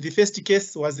COVID-19, the first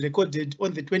case was recorded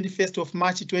on the 21st of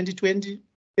March 2020.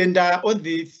 And on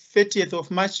the 30th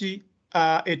of March,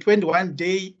 a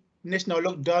 21-day national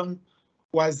lockdown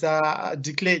was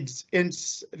declared, and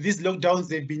these lockdowns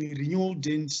have been renewed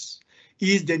and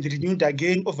eased and renewed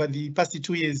again over the past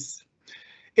 2 years.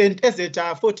 And as at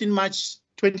 14 March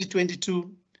 2022,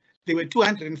 there were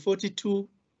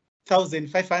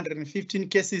 242,515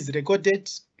 cases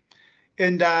recorded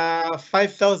and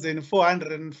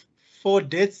 5,404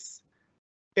 deaths,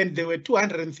 and there were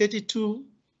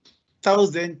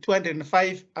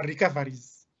 232,205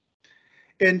 recoveries.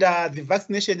 And the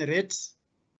vaccination rate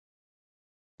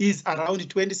is around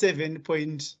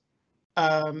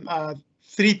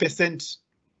 27.3%.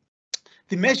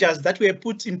 The measures that were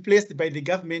put in place by the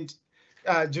government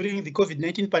during the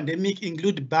COVID-19 pandemic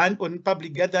include ban on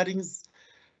public gatherings,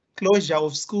 closure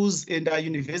of schools and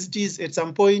universities at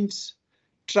some point,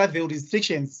 travel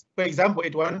restrictions. For example,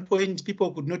 at one point,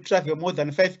 people could not travel more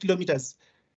than 5 kilometers,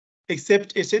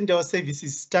 except essential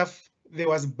services staff. There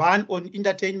was ban on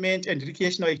entertainment and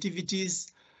recreational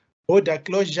activities, border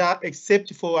closure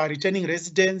except for returning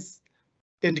residents,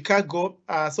 and cargo.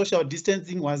 Social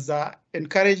distancing was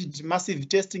encouraged, massive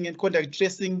testing and contact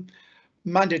tracing,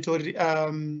 mandatory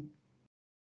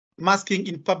masking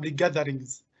in public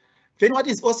gatherings. Then what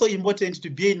is also important to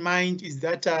bear in mind is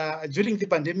that during the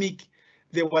pandemic,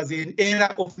 there was an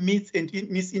era of myths and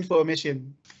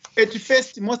misinformation. At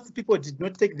first, most people did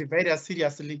not take the virus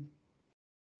seriously.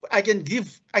 I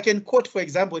can quote, for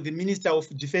example, the Minister of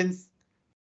Defense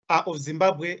of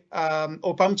Zimbabwe,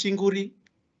 Opam Chinguri.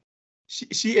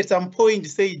 She at some point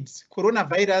said,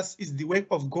 coronavirus is the work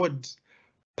of God,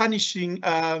 punishing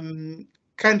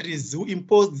countries who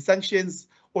impose sanctions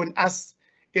on us.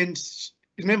 And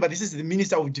remember, this is the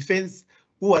Minister of Defense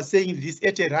who was saying this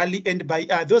at a rally, and by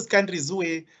those countries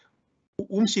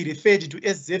whom she referred to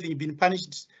as having been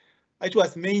punished, it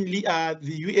was mainly the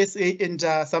USA and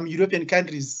some European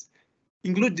countries,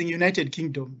 including United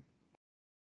Kingdom.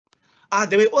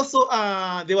 There was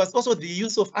also the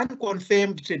use of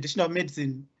unconfirmed traditional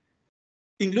medicine,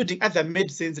 including other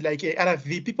medicines like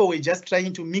RV. People were just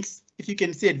trying to mix. If you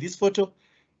can see at this photo,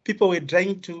 people were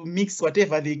trying to mix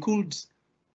whatever they could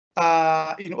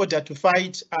in order to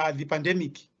fight the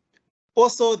pandemic.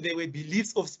 Also, there were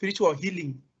beliefs of spiritual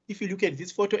healing. If you look at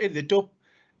this photo at the top,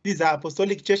 these are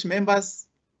Apostolic Church members,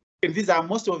 and these are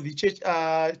most of the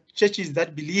churches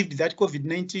that believed that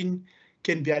COVID-19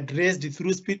 can be addressed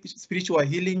through spiritual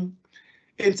healing.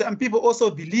 And some people also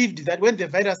believed that when the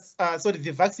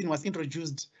the vaccine was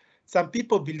introduced, some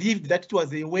people believed that it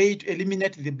was a way to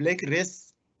eliminate the black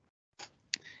race.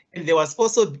 And there was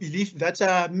also belief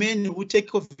that men who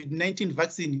take COVID-19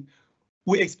 vaccine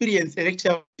will experience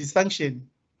erectile dysfunction.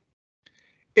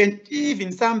 And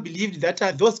even some believed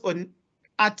that those on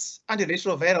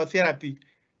antiretroviral therapy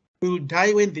will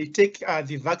die when they take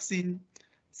the vaccine.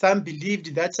 Some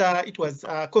believed that it was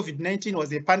COVID-19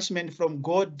 was a punishment from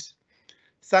God.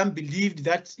 Some believed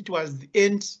that it was the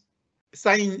end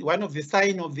sign, one of the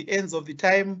signs of the ends of the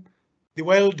time the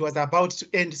world was about to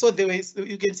end. So there was,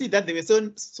 you can see that there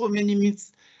were so many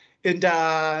myths and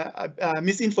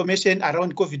misinformation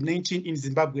around COVID-19 in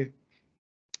Zimbabwe.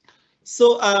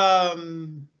 So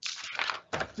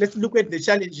let's look at the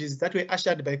challenges that were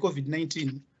ushered by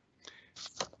COVID-19.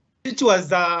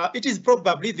 It is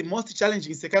probably the most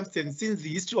challenging circumstance since the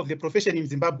history of the profession in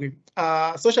Zimbabwe.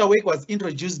 Social work was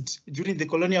introduced during the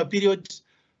colonial period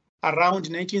around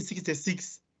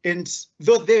 1966, and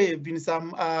though there have been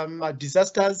some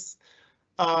disasters,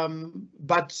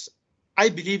 but I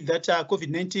believe that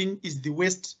COVID-19 is the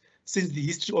worst since the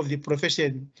history of the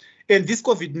profession. And this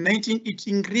COVID-19, it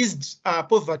increased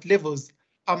poverty levels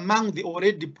among the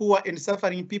already poor and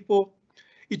suffering people.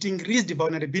 It increased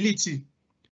vulnerability.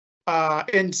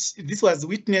 And this was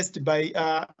witnessed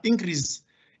by increase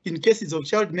in cases of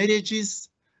child marriages,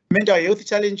 mental health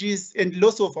challenges, and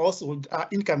loss of household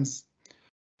incomes.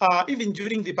 Even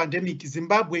during the pandemic,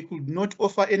 Zimbabwe could not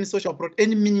offer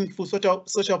any meaningful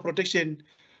social protection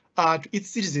to its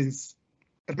citizens.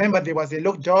 Remember, there was a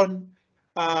lockdown.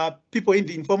 People in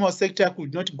the informal sector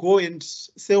could not go and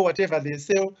sell whatever they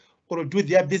sell or do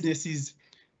their businesses.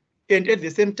 And at the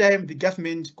same time, the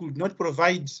government could not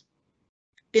provide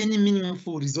any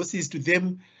meaningful resources to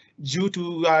them due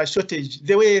to shortage.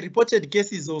 There were reported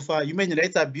cases of human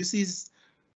rights abuses.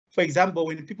 For example,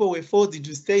 when people were forced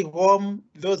to stay home,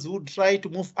 those who tried to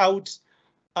move out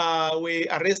were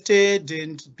arrested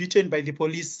and beaten by the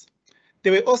police.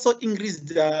 There were also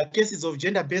increased cases of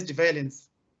gender-based violence.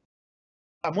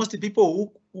 Most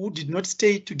people who did not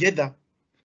stay together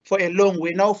for a long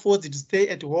were now forced to stay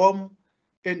at home,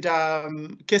 and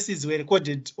cases were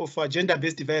recorded of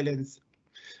gender-based violence.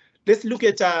 Let's look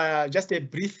at just a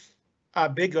brief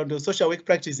background of social work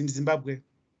practice in Zimbabwe.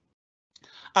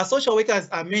 Social workers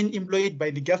are mainly employed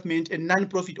by the government and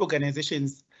non-profit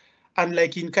organizations,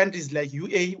 unlike in countries like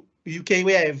UK,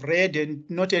 where I've read and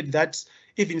noted that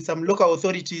even some local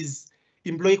authorities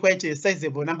employ quite a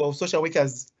sizable number of social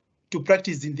workers to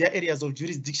practice in their areas of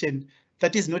jurisdiction.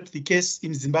 That is not the case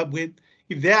in Zimbabwe.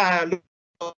 If there are local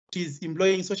authorities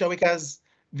employing social workers,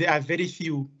 there are very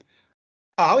few.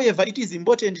 However, it is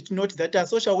important to note that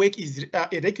social work is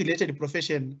a regulated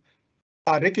profession,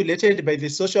 regulated by the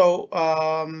Social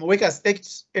Workers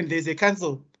Act, and there's a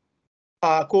council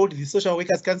called the Social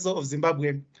Workers Council of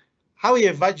Zimbabwe.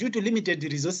 However, due to limited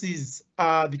resources,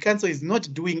 the council is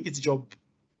not doing its job.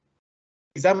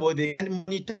 For example, they can't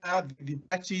monitor the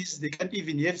practice, they can't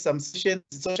even have some sessions.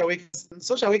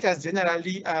 Social workers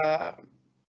generally,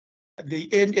 they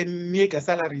earn meager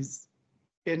salaries,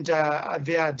 and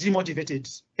they are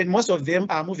demotivated, and most of them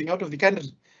are moving out of the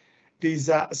country. There's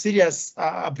a serious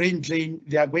brain drain.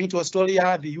 They are going to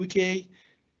Australia, the UK,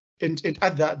 and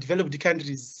other developed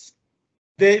countries.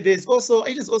 It is also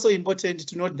important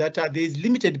to note that there is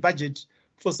limited budget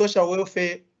for social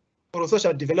welfare or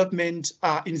social development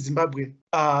in Zimbabwe.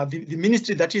 The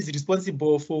ministry that is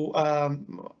responsible for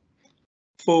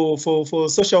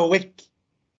social work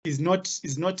is not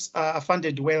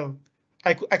funded well.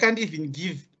 I can't even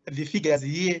give the figures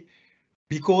here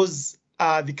because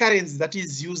the currency that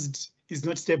is used is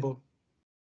not stable.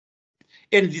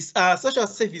 And these social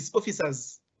service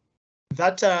officers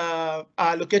that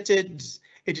are located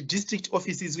at district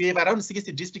offices, we have around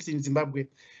 60 districts in Zimbabwe,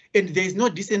 and there is no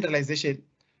decentralization.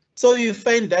 So you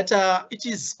find that it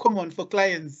is common for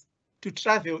clients to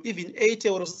travel even 80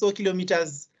 or so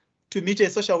kilometers to meet a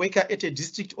social worker at a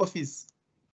district office.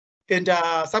 And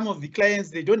some of the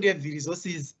clients, they don't have the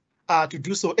resources to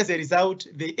do so. As a result,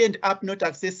 they end up not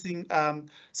accessing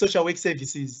social work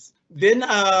services. Then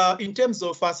in terms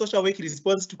of social work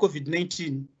response to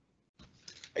COVID-19,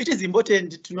 it is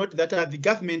important to note that the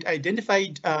government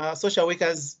identified social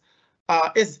workers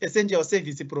as essential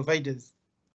service providers.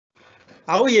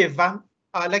 However,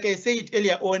 like I said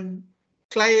earlier on,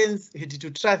 clients had to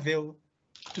travel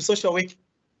to social work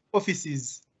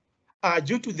offices.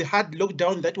 Due to the hard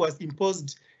lockdown that was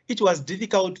imposed, it was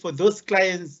difficult for those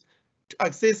clients to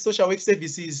access social work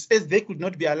services as they could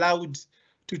not be allowed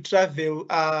to travel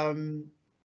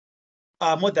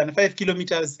more than 5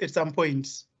 kilometers at some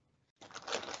point.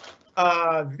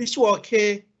 Visual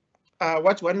care,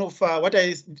 what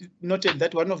I noted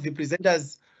that one of the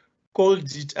presenters called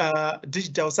it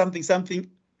digital something.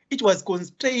 It was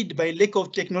constrained by lack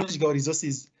of technological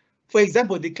resources. For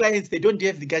example, the clients, they don't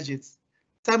have the gadgets.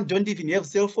 Some don't even have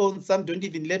cell phones, some don't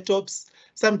even laptops,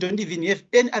 some don't even have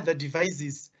any other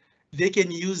devices they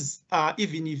can use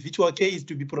even if virtual care is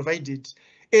to be provided.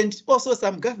 And also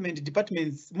some government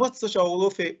departments, most social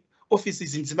welfare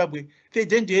offices in Zimbabwe, they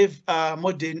don't have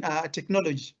modern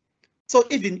technology. So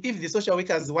even if the social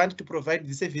workers want to provide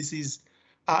the services,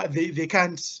 they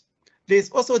can't.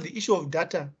 There's also the issue of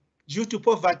data. Due to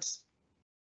poverty,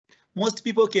 most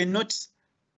people cannot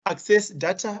access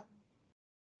data,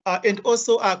 and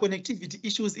also connectivity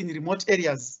issues in remote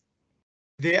areas.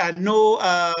 There are no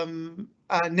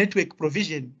network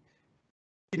provision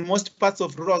in most parts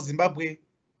of rural Zimbabwe,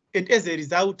 and as a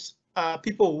result,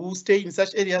 people who stay in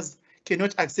such areas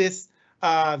cannot access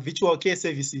virtual care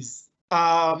services.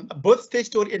 Both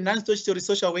statutory and non-statutory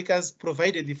social workers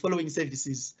provided the following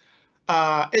services: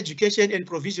 education and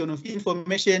provision of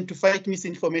information to fight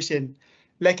misinformation.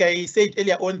 Like I said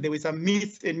earlier on, there were some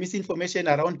myths and misinformation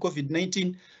around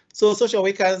COVID-19. So social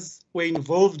workers were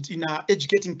involved in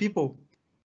educating people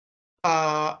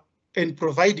and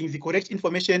providing the correct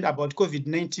information about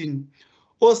COVID-19.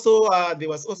 Also, there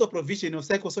was also provision of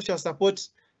psychosocial support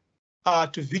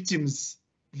to victims.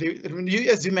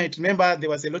 As you might remember, there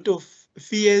was a lot of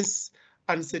fears,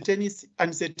 uncertainties,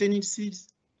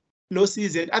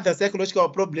 losses, and other psychological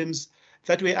problems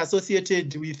that were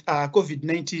associated with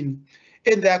COVID-19.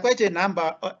 And there are quite a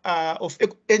number of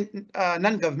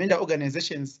non-governmental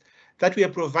organizations that were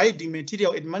providing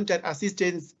material and monetary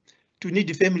assistance to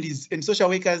needy families, and social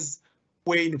workers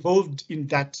were involved in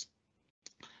that.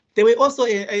 There were also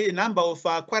a number of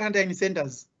quarantine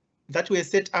centers that were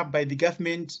set up by the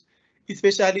government,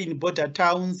 especially in border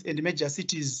towns and major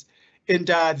cities, and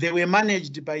they were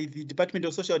managed by the Department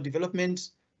of Social Development,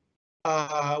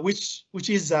 which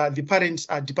is the parent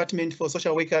department for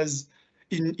social workers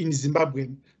in Zimbabwe.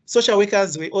 Social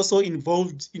workers were also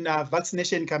involved in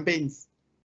vaccination campaigns.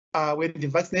 When the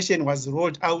vaccination was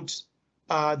rolled out,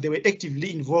 they were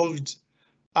actively involved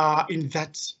in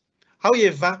that.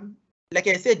 However, like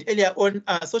I said earlier on,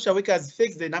 social workers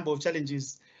faced a number of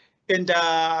challenges, and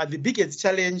the biggest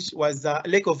challenge was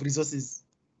lack of resources.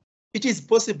 It is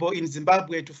possible in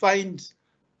Zimbabwe to find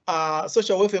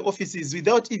social welfare offices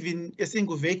without even a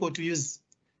single vehicle to use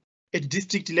at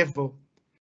district level.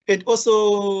 And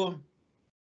also,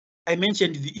 I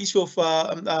mentioned the issue of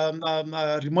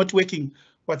remote working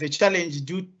was a challenge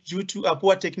due to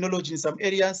poor technology in some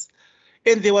areas.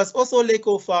 And there was also lack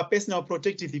of personal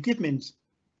protective equipment.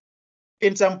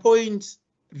 At some point,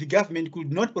 the government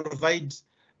could not provide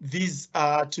these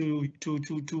to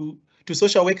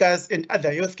social workers and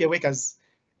other healthcare workers.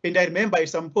 And I remember at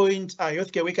some point,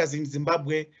 healthcare workers in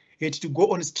Zimbabwe had to go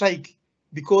on strike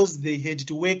because they had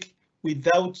to work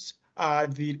without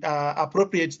the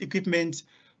appropriate equipment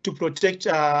to protect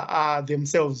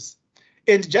themselves.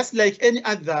 And just like any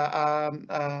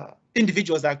other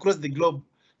individuals across the globe,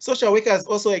 social workers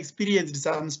also experienced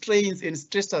some strains and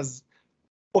stressors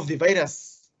of the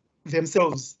virus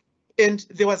themselves. And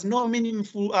there was no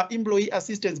meaningful employee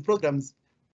assistance programs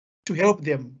to help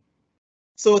them.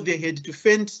 So they had to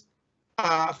fend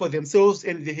for themselves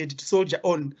and they had to soldier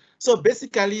on. So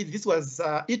basically, this was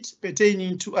it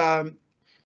pertaining to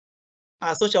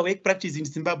social work practice in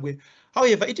Zimbabwe.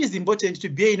 However, it is important to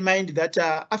bear in mind that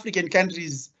African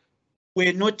countries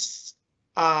were not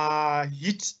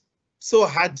hit so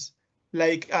hard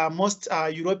like most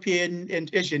European and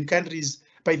Asian countries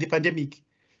by the pandemic.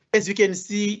 As you can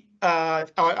see,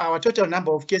 our total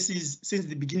number of cases since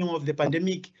the beginning of the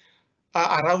pandemic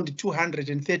are around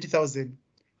 230,000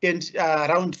 and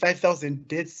around 5,000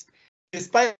 deaths.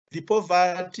 Despite the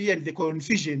poverty and the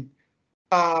confusion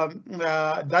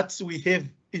that we have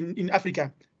in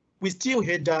Africa, we still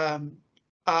had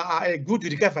a good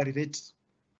recovery rate.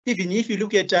 Even if you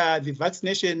look at the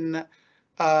vaccination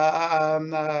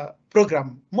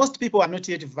program, most people are not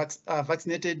yet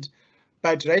vaccinated,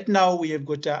 but right now we have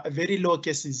got very low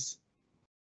cases.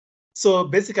 So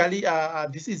basically,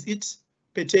 this is it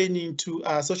pertaining to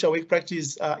social work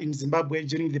practice in Zimbabwe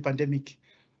during the pandemic.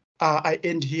 I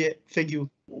end here. Thank you.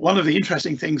 One of the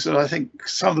interesting things that I think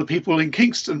some of the people in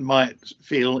Kingston might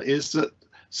feel is that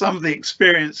some of the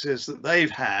experiences that they've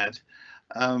had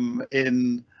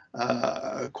in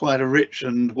quite a rich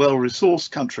and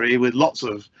well-resourced country with lots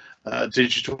of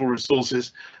digital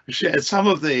resources, shared some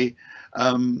of the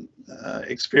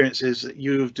experiences that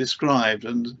you've described,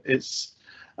 and it's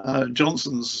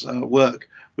Johnson's work,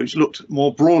 which looked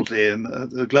more broadly in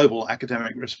the global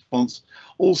academic response,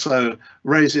 also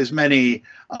raises many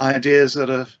ideas that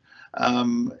are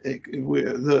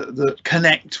that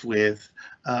connect with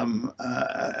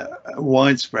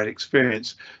widespread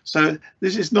experience. So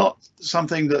this is not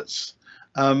something that's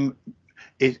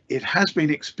it has been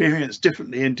experienced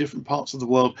differently in different parts of the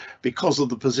world because of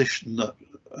the position that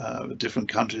different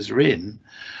countries are in,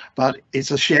 but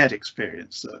it's a shared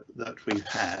experience that we've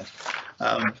had.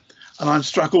 And I'm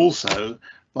struck also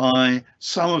by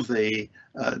some of the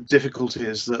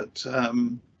difficulties that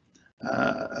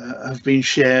have been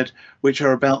shared, which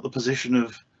are about the position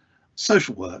of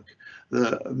social work.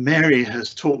 Mary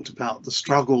has talked about the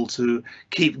struggle to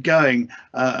keep going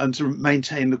and to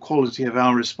maintain the quality of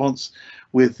our response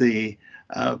with the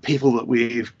people that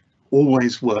we've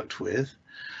always worked with.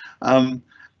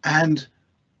 And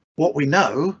what we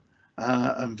know,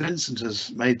 and Vincent has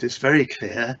made this very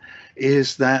clear,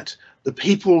 is that the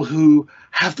people who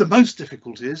have the most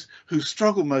difficulties, who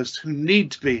struggle most, who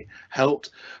need to be helped,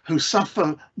 who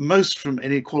suffer most from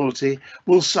inequality,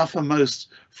 will suffer most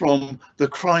from the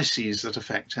crises that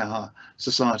affect our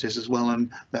societies as well. And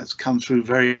that's come through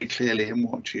very clearly in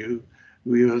what you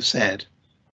have said.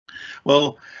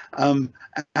 Well,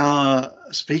 our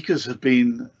speakers have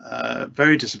been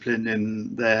very disciplined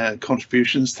in their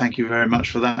contributions. Thank you very much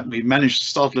for that. We managed to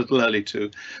start a little early too,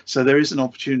 so there is an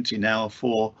opportunity now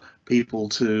for people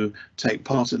to take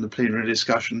part in the plenary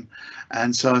discussion.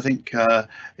 And so I think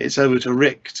it's over to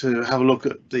Rick to have a look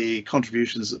at the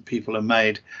contributions that people have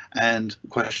made and the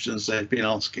questions they've been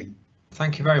asking.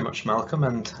 Thank you very much, Malcolm,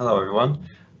 and hello everyone.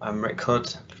 I'm Rick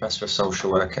Hood, Professor of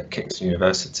Social Work at Kingston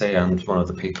University and one of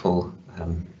the people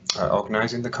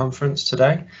organising the conference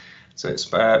today. So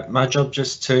it's my job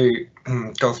just to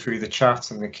go through the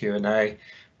chat and the Q&A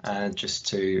and just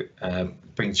to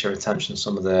bring to your attention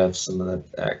some of the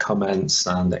comments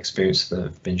and experiences that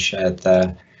have been shared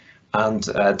there, and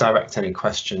direct any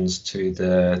questions to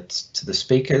the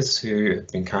speakers who have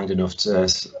been kind enough to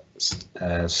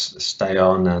stay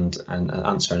on and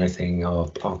answer anything or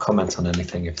comment on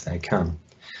anything if they can.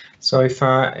 So if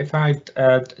I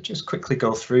just quickly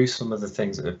go through some of the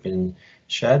things that have been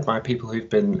shared by people who've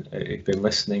been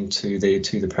listening to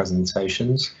the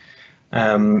presentations.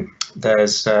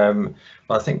 There's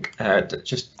well, I think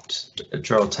just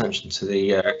draw attention to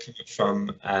the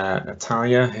from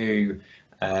Natalia, who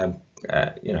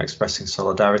expressing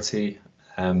solidarity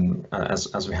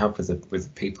as we have with the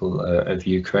people of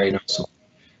Ukraine, also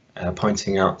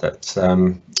pointing out that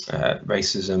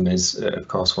racism is of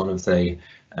course one of the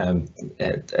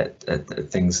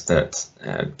things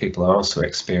that people are also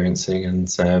experiencing, and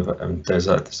there's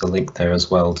a link there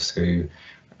as well to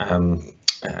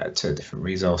different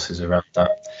resources around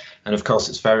that. And of course,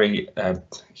 it's very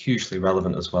hugely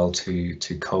relevant as well to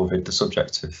COVID, the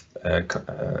subject of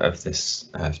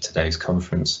today's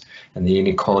conference, and the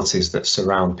inequalities that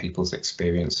surround people's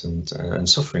experience and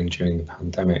suffering during the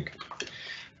pandemic.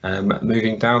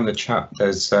 Moving down the chat,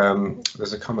 there's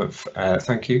a comment.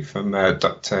 Thank you from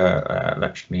Dr.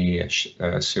 Lakshmi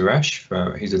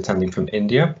Suresh, who's attending from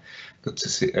India. Good to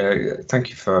see. Thank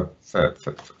you for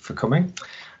coming.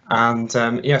 And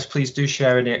yes, please do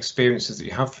share any experiences that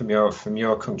you have from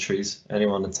your countries,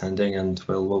 anyone attending, and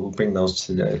we'll bring those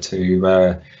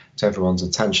to everyone's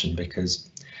attention, because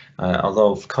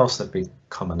although of course there've been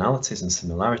commonalities and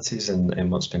similarities in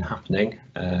what's been happening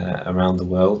around the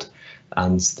world,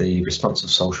 and the response of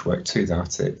social work to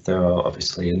that, there are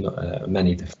obviously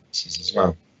many differences as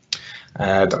well.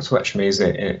 Dr. Lakshmi is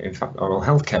in fact oral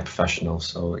healthcare professional,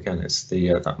 so again it's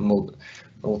that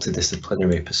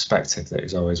multidisciplinary perspective that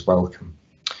is always welcome.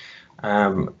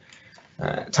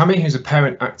 Tammy, who's a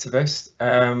parent activist,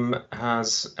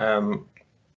 has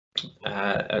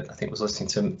I think was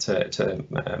listening to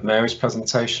Mary's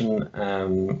presentation,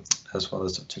 as well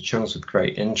as Dr. Cheung's with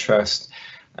great interest.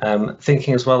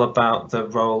 Thinking as well about the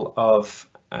role of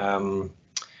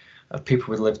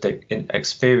people with lived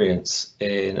experience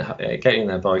in getting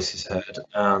their voices heard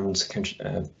and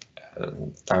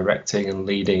directing and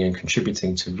leading and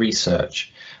contributing to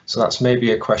research. So that's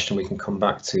maybe a question we can come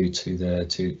back to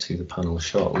the panel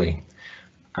shortly.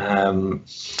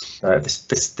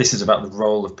 This is about the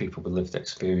role of people with lived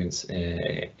experience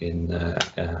in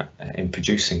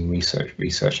producing research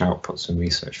outputs and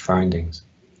research findings.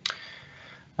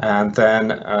 And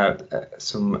then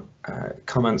some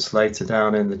comments later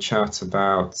down in the chat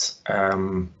about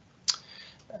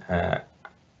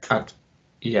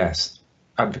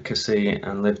advocacy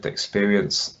and lived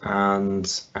experience. And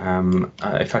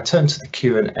if I turn to the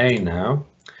Q&A now,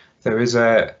 there is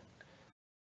a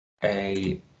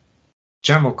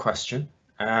general question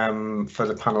for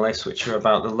the panelists, which are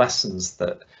about the lessons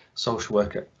that social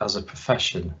work as a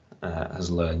profession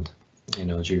has learned,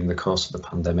 during the course of the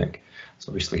pandemic. It's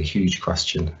obviously a huge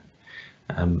question,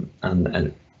 and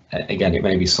again, it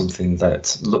may be something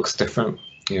that looks different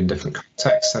in different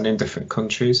contexts and in different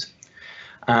countries,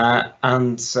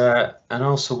 and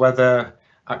also whether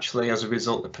actually as a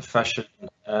result the profession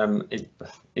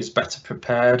is better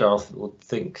prepared or will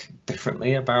think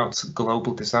differently about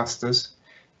global disasters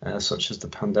such as the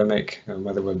pandemic, and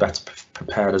whether we're better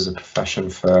prepared as a profession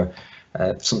for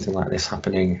something like this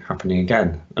happening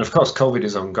again. And of course COVID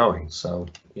is ongoing, so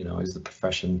is the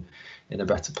profession in a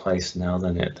better place now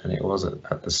than it was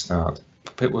at the start.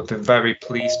 But we've been very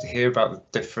pleased to hear about the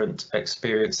different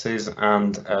experiences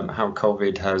and how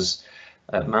COVID has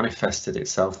manifested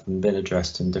itself and been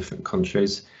addressed in different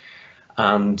countries.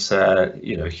 And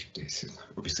it's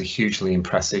obviously hugely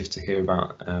impressive to hear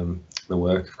about the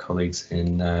work of colleagues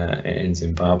in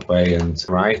Zimbabwe, and a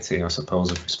variety, I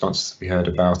suppose, of responses we heard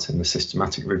about in the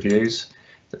systematic reviews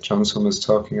that Johnson was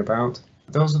talking about.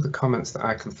 Those are the comments that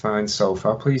I can find so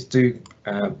far. Please do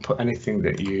put anything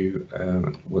that you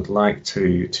would like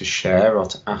to share or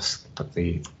to ask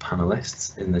the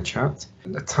panelists in the chat.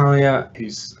 Natalia,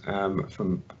 who's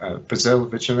from Brazil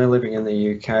originally, living in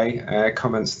the UK,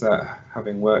 comments that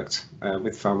having worked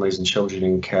with families and children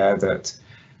in care, that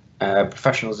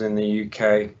professionals in the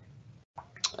UK,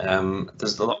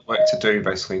 there's a lot of work to do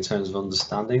basically in terms of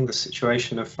understanding the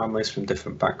situation of families from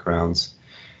different backgrounds,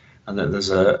 and that there's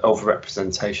an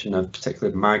overrepresentation of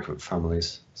particularly migrant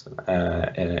families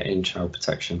in child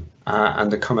protection.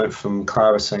 And a comment from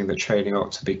Clara saying that training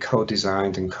ought to be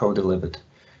co-designed and co-delivered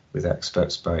with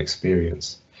experts by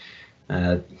experience.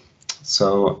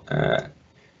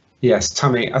 Yes,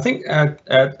 Tammy, I think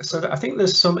I think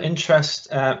there's some interest,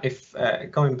 if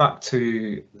going back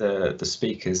to the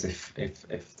speakers, if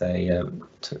they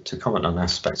to comment on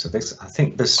aspects of this. I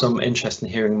think there's some interest in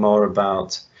hearing more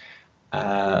about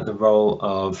the role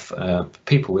of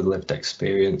people with lived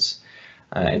experience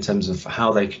in terms of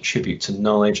how they contribute to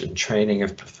knowledge and training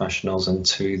of professionals and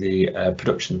to the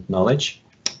production of knowledge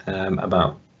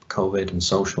about COVID and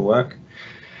social work.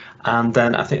 And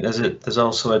then I think there's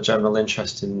also a general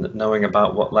interest in knowing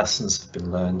about what lessons have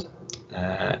been learned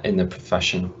in the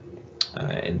profession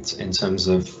in terms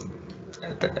of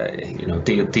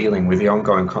dealing with the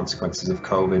ongoing consequences of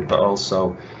COVID, but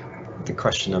also the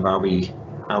question of are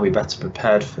we better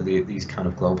prepared for these kind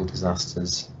of global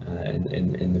disasters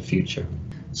in the future.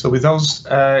 So with those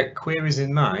queries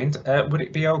in mind, would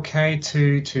it be okay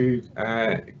to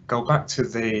go back to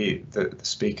the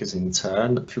speakers in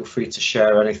turn? Feel free to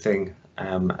share anything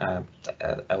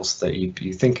else that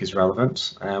you think is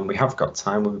relevant. We have got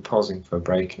time. We'll be pausing for a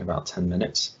break in about 10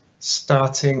 minutes.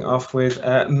 Starting off with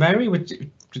Mary, would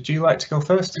you like to go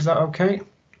first? Is that okay?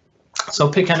 So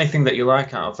pick anything that you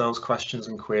like out of those questions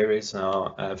and queries,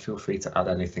 or feel free to add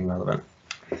anything relevant.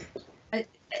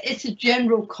 It's a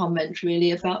general comment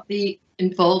really about the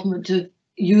involvement of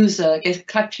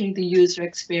capturing the user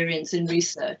experience in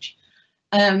research.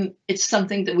 It's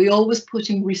something that we always put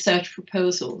in research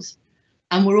proposals,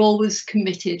 and we're always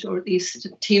committed, or at least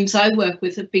teams I work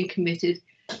with have been committed.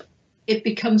 It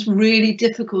becomes really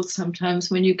difficult sometimes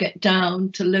when you get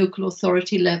down to local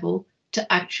authority level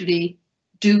to actually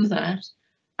do that.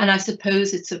 And I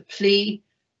suppose it's a plea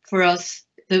for us,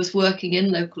 those working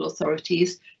in local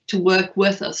authorities, to work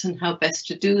with us on how best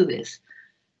to do this.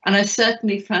 And I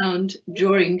certainly found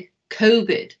during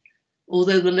COVID,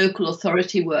 although the local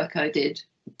authority work I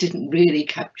didn't really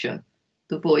capture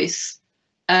the voice,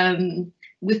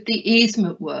 with the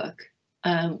easement work,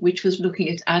 which was looking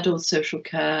at adult social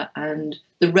care and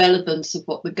the relevance of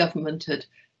what the government had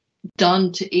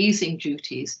done to easing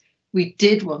duties, we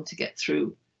did want to get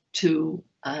through to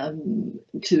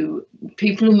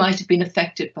people who might have been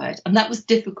affected by it. And that was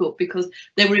difficult because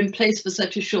they were in place for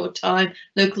such a short time.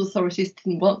 Local authorities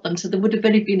didn't want them, so there would have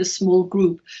only been a small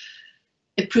group.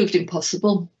 It proved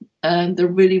impossible, and there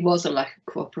really was a lack of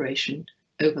cooperation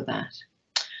over that.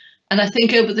 And I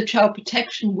think over the child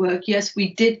protection work, yes,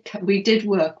 we did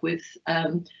work with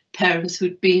parents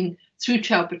who'd been through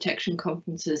child protection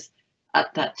conferences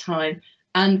at that time,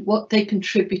 and what they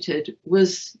contributed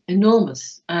was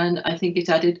enormous. And I think it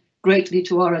added greatly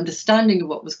to our understanding of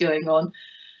what was going on,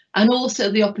 and also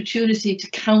the opportunity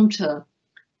to counter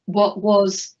what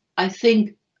was, I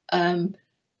think,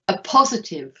 a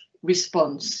positive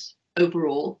response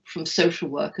overall from social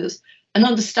workers, an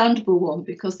understandable one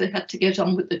because they had to get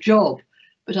on with the job.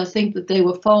 But I think that they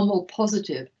were far more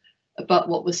positive about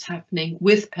what was happening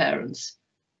with parents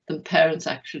than parents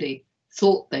actually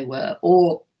thought they were,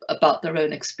 or about their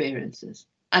own experiences.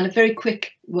 And a very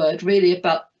quick word really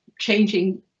about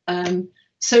changing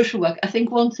social work. I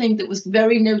think one thing that was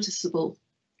very noticeable,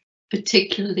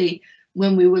 particularly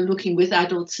when we were looking with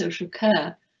adult social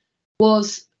care,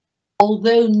 was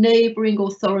although neighbouring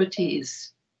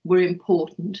authorities were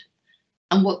important,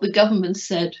 and what the government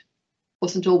said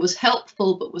wasn't always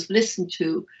helpful but was listened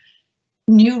to,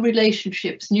 new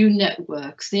relationships, new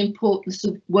networks, the importance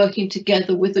of working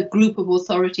together with a group of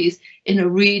authorities in a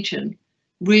region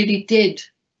really did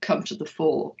come to the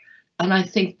fore. And I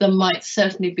think there might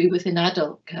certainly be within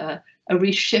adult care a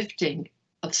reshifting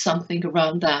of something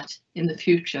around that in the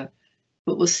future,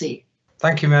 but we'll see.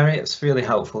 Thank you, Mary. It's really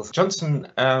helpful. Johnson,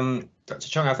 Dr.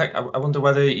 Cheung, I wonder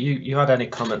whether you had any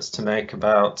comments to make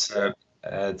about some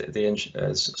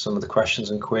of the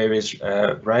questions and queries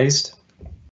raised.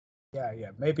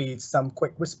 Yeah, maybe some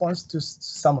quick response to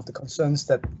some of the concerns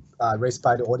that are raised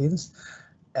by the audience.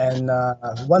 And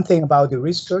one thing about the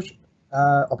research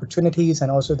opportunities and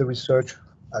also the research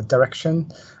direction.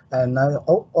 And I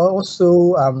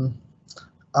also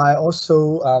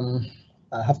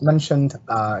have mentioned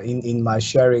in my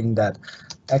sharing that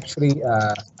actually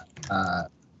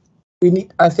we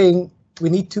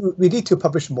need to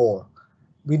publish more.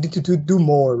 We need to do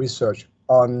more research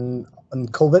on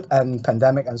COVID and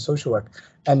pandemic and social work,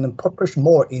 and publish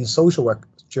more in social work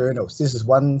journals. This is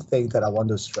one thing that I want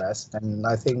to stress. And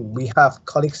I think we have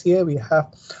colleagues here. We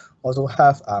also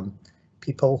have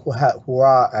people who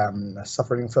are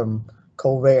suffering from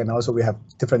COVID, and also we have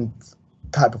different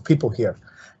type of people here.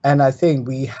 And I think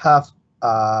we have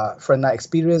from that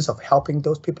experience of helping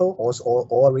those people,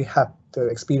 or we have the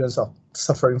experience of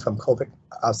suffering from COVID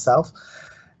ourselves.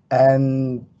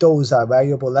 And those are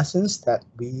valuable lessons that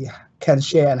we can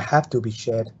share and have to be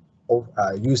shared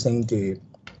using the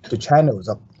channels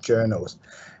of journals.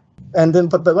 And then,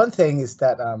 but one thing is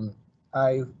that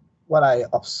what I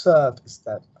observed is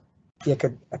that the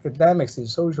academics in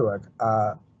social work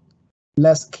are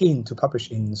less keen to publish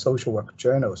in social work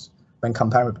journals when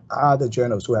compared with other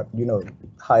journals who have,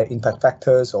 higher impact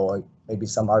factors, or maybe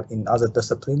some are in other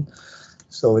discipline.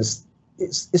 So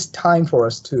it's time for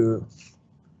us to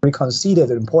reconsider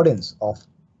the importance of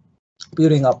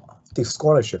building up the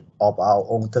scholarship of our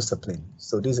own discipline.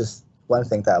 So this is one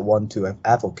thing that I want to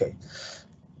advocate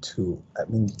to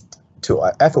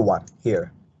everyone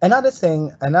here. Another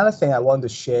thing I want to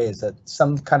share is that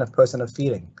some kind of personal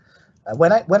feeling.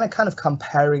 When I kind of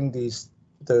comparing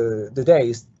the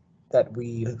days that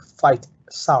we fight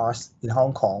SARS in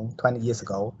Hong Kong 20 years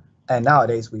ago, and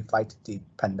nowadays we fight the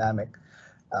pandemic.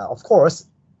 Of course,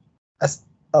 as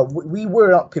we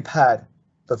were not prepared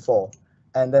before,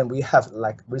 and then we have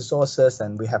like resources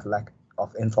and we have lack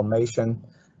of information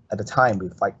at the time we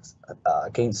fight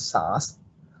against SARS.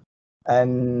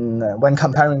 And when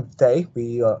comparing today,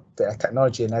 the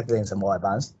technology and everything is more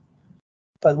advanced.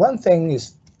 But one thing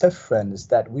is different is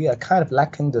that we are kind of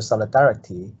lacking the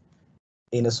solidarity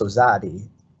in the society.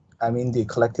 I mean, the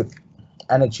collective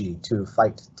energy to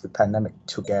fight the pandemic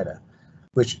together,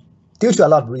 which due to a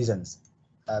lot of reasons,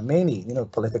 mainly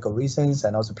political reasons,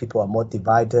 and also people are more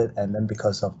divided, and then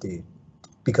because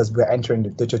we're entering the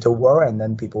digital world, and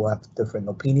then people have different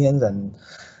opinions,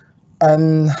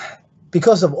 and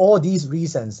because of all these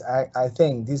reasons, I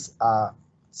think these are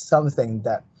something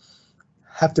that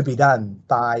have to be done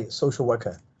by social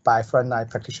workers, by frontline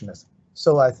practitioners.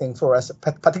 So I think for us,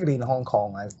 particularly in Hong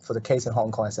Kong, for the case in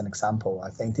Hong Kong as an example, I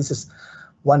think this is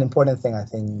one important thing I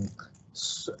think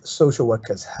social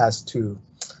workers has to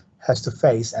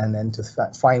face, and then to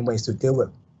find ways to deal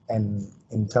with, and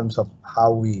in terms of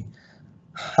how we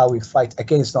fight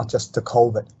against not just the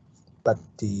COVID, but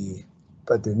the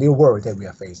new world that we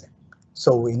are facing.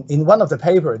 So in one of the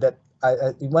paper that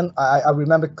I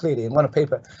remember clearly, in one of the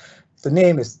paper, the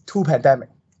name is Two Pandemic,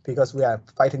 because we are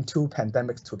fighting two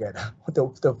pandemics together.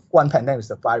 The one pandemic is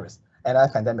the virus, and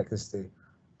another pandemic is the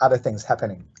other things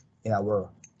happening in our world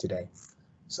today.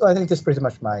 So I think that's pretty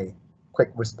much my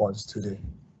quick response to the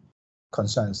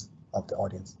concerns of the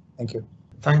audience. Thank you.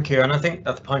 Thank you, and I think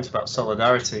that the point about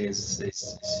solidarity is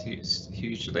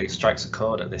hugely strikes a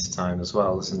chord at this time as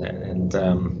well, isn't it? And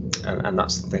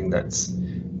that's the thing that's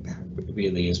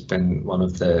really has been one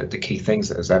of the key things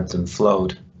that has ebbed and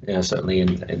flowed. Certainly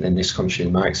in this country,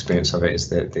 in my experience of it, is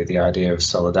that the idea of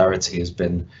solidarity has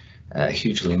been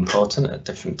hugely important at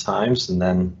different times, and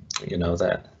then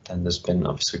then there's been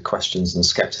obviously questions and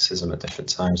scepticism at different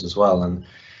times as well, and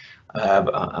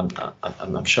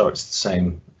I'm sure it's the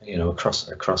same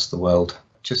across the world.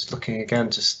 Just looking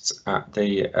again just at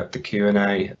the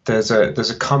Q&A, there's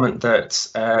a comment that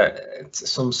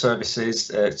some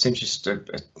services seem just to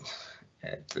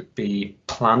be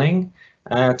planning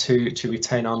to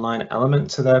retain online element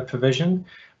to their provision,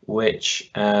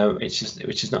 which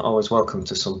is not always welcome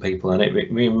to some people, and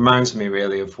it reminds me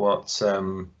really of what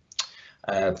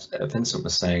Vincent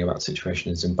was saying about the situation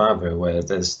in Zimbabwe, where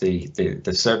there's the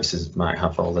services might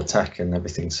have all the tech and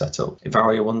everything set up.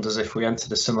 Evalia wonders if we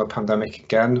entered a similar pandemic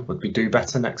again, would we do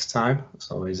better next time?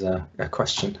 It's always a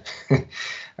question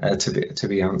to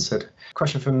be answered.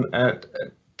 Question from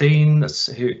Dean,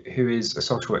 who is a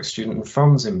social work student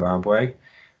from Zimbabwe,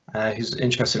 who's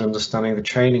interested in understanding the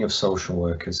training of social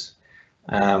workers.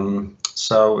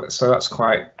 So that's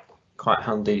quite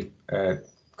handy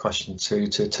question to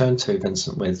turn to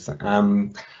Vincent with.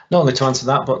 Not only to answer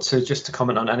that, but just to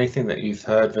comment on anything that you've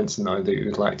heard, Vincent, or that you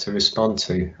would like to respond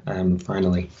to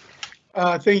finally.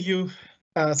 Thank you.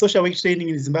 Social work training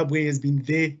in Zimbabwe has been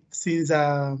there since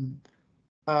the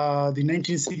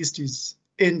 1960s.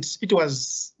 And it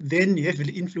was then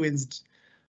heavily influenced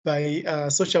by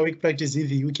social work practice in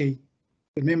the UK.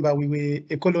 Remember, we were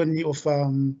a colony of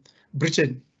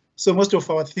Britain, so most of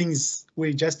our things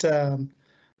were just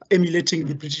emulating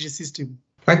the British system.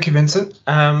 Thank you, Vincent.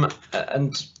 And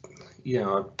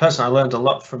personally, I learned a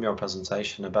lot from your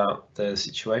presentation about the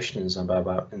situation in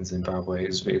Zimbabwe.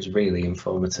 It's really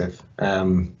informative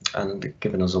and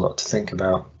given us a lot to think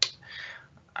about.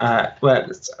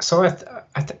 So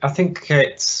I think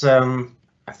it's.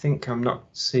 I think I'm not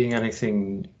seeing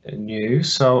anything new.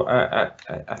 So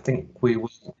I think we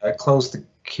will close the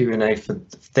Q&A for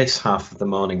this half of the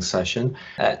morning session.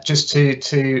 Just to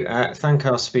thank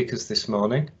our speakers this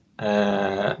morning,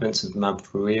 Vincent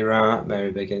Mabvurira,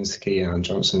 Mary Baginsky, and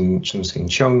Johnson Chun-Sing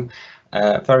Cheung,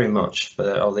 very much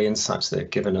for all the insights they've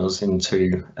given us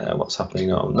into what's happening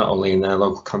not only in their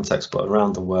local context but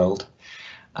around the world,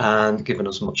 and given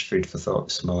us much food for thought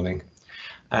this morning.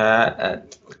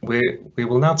 We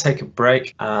will now take a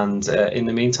break, and in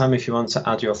the meantime, if you want to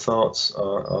add your thoughts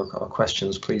or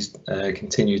questions, please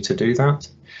continue to do that.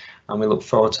 And we look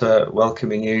forward to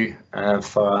welcoming you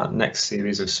for our next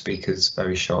series of speakers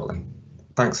very shortly.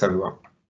 Thanks, everyone.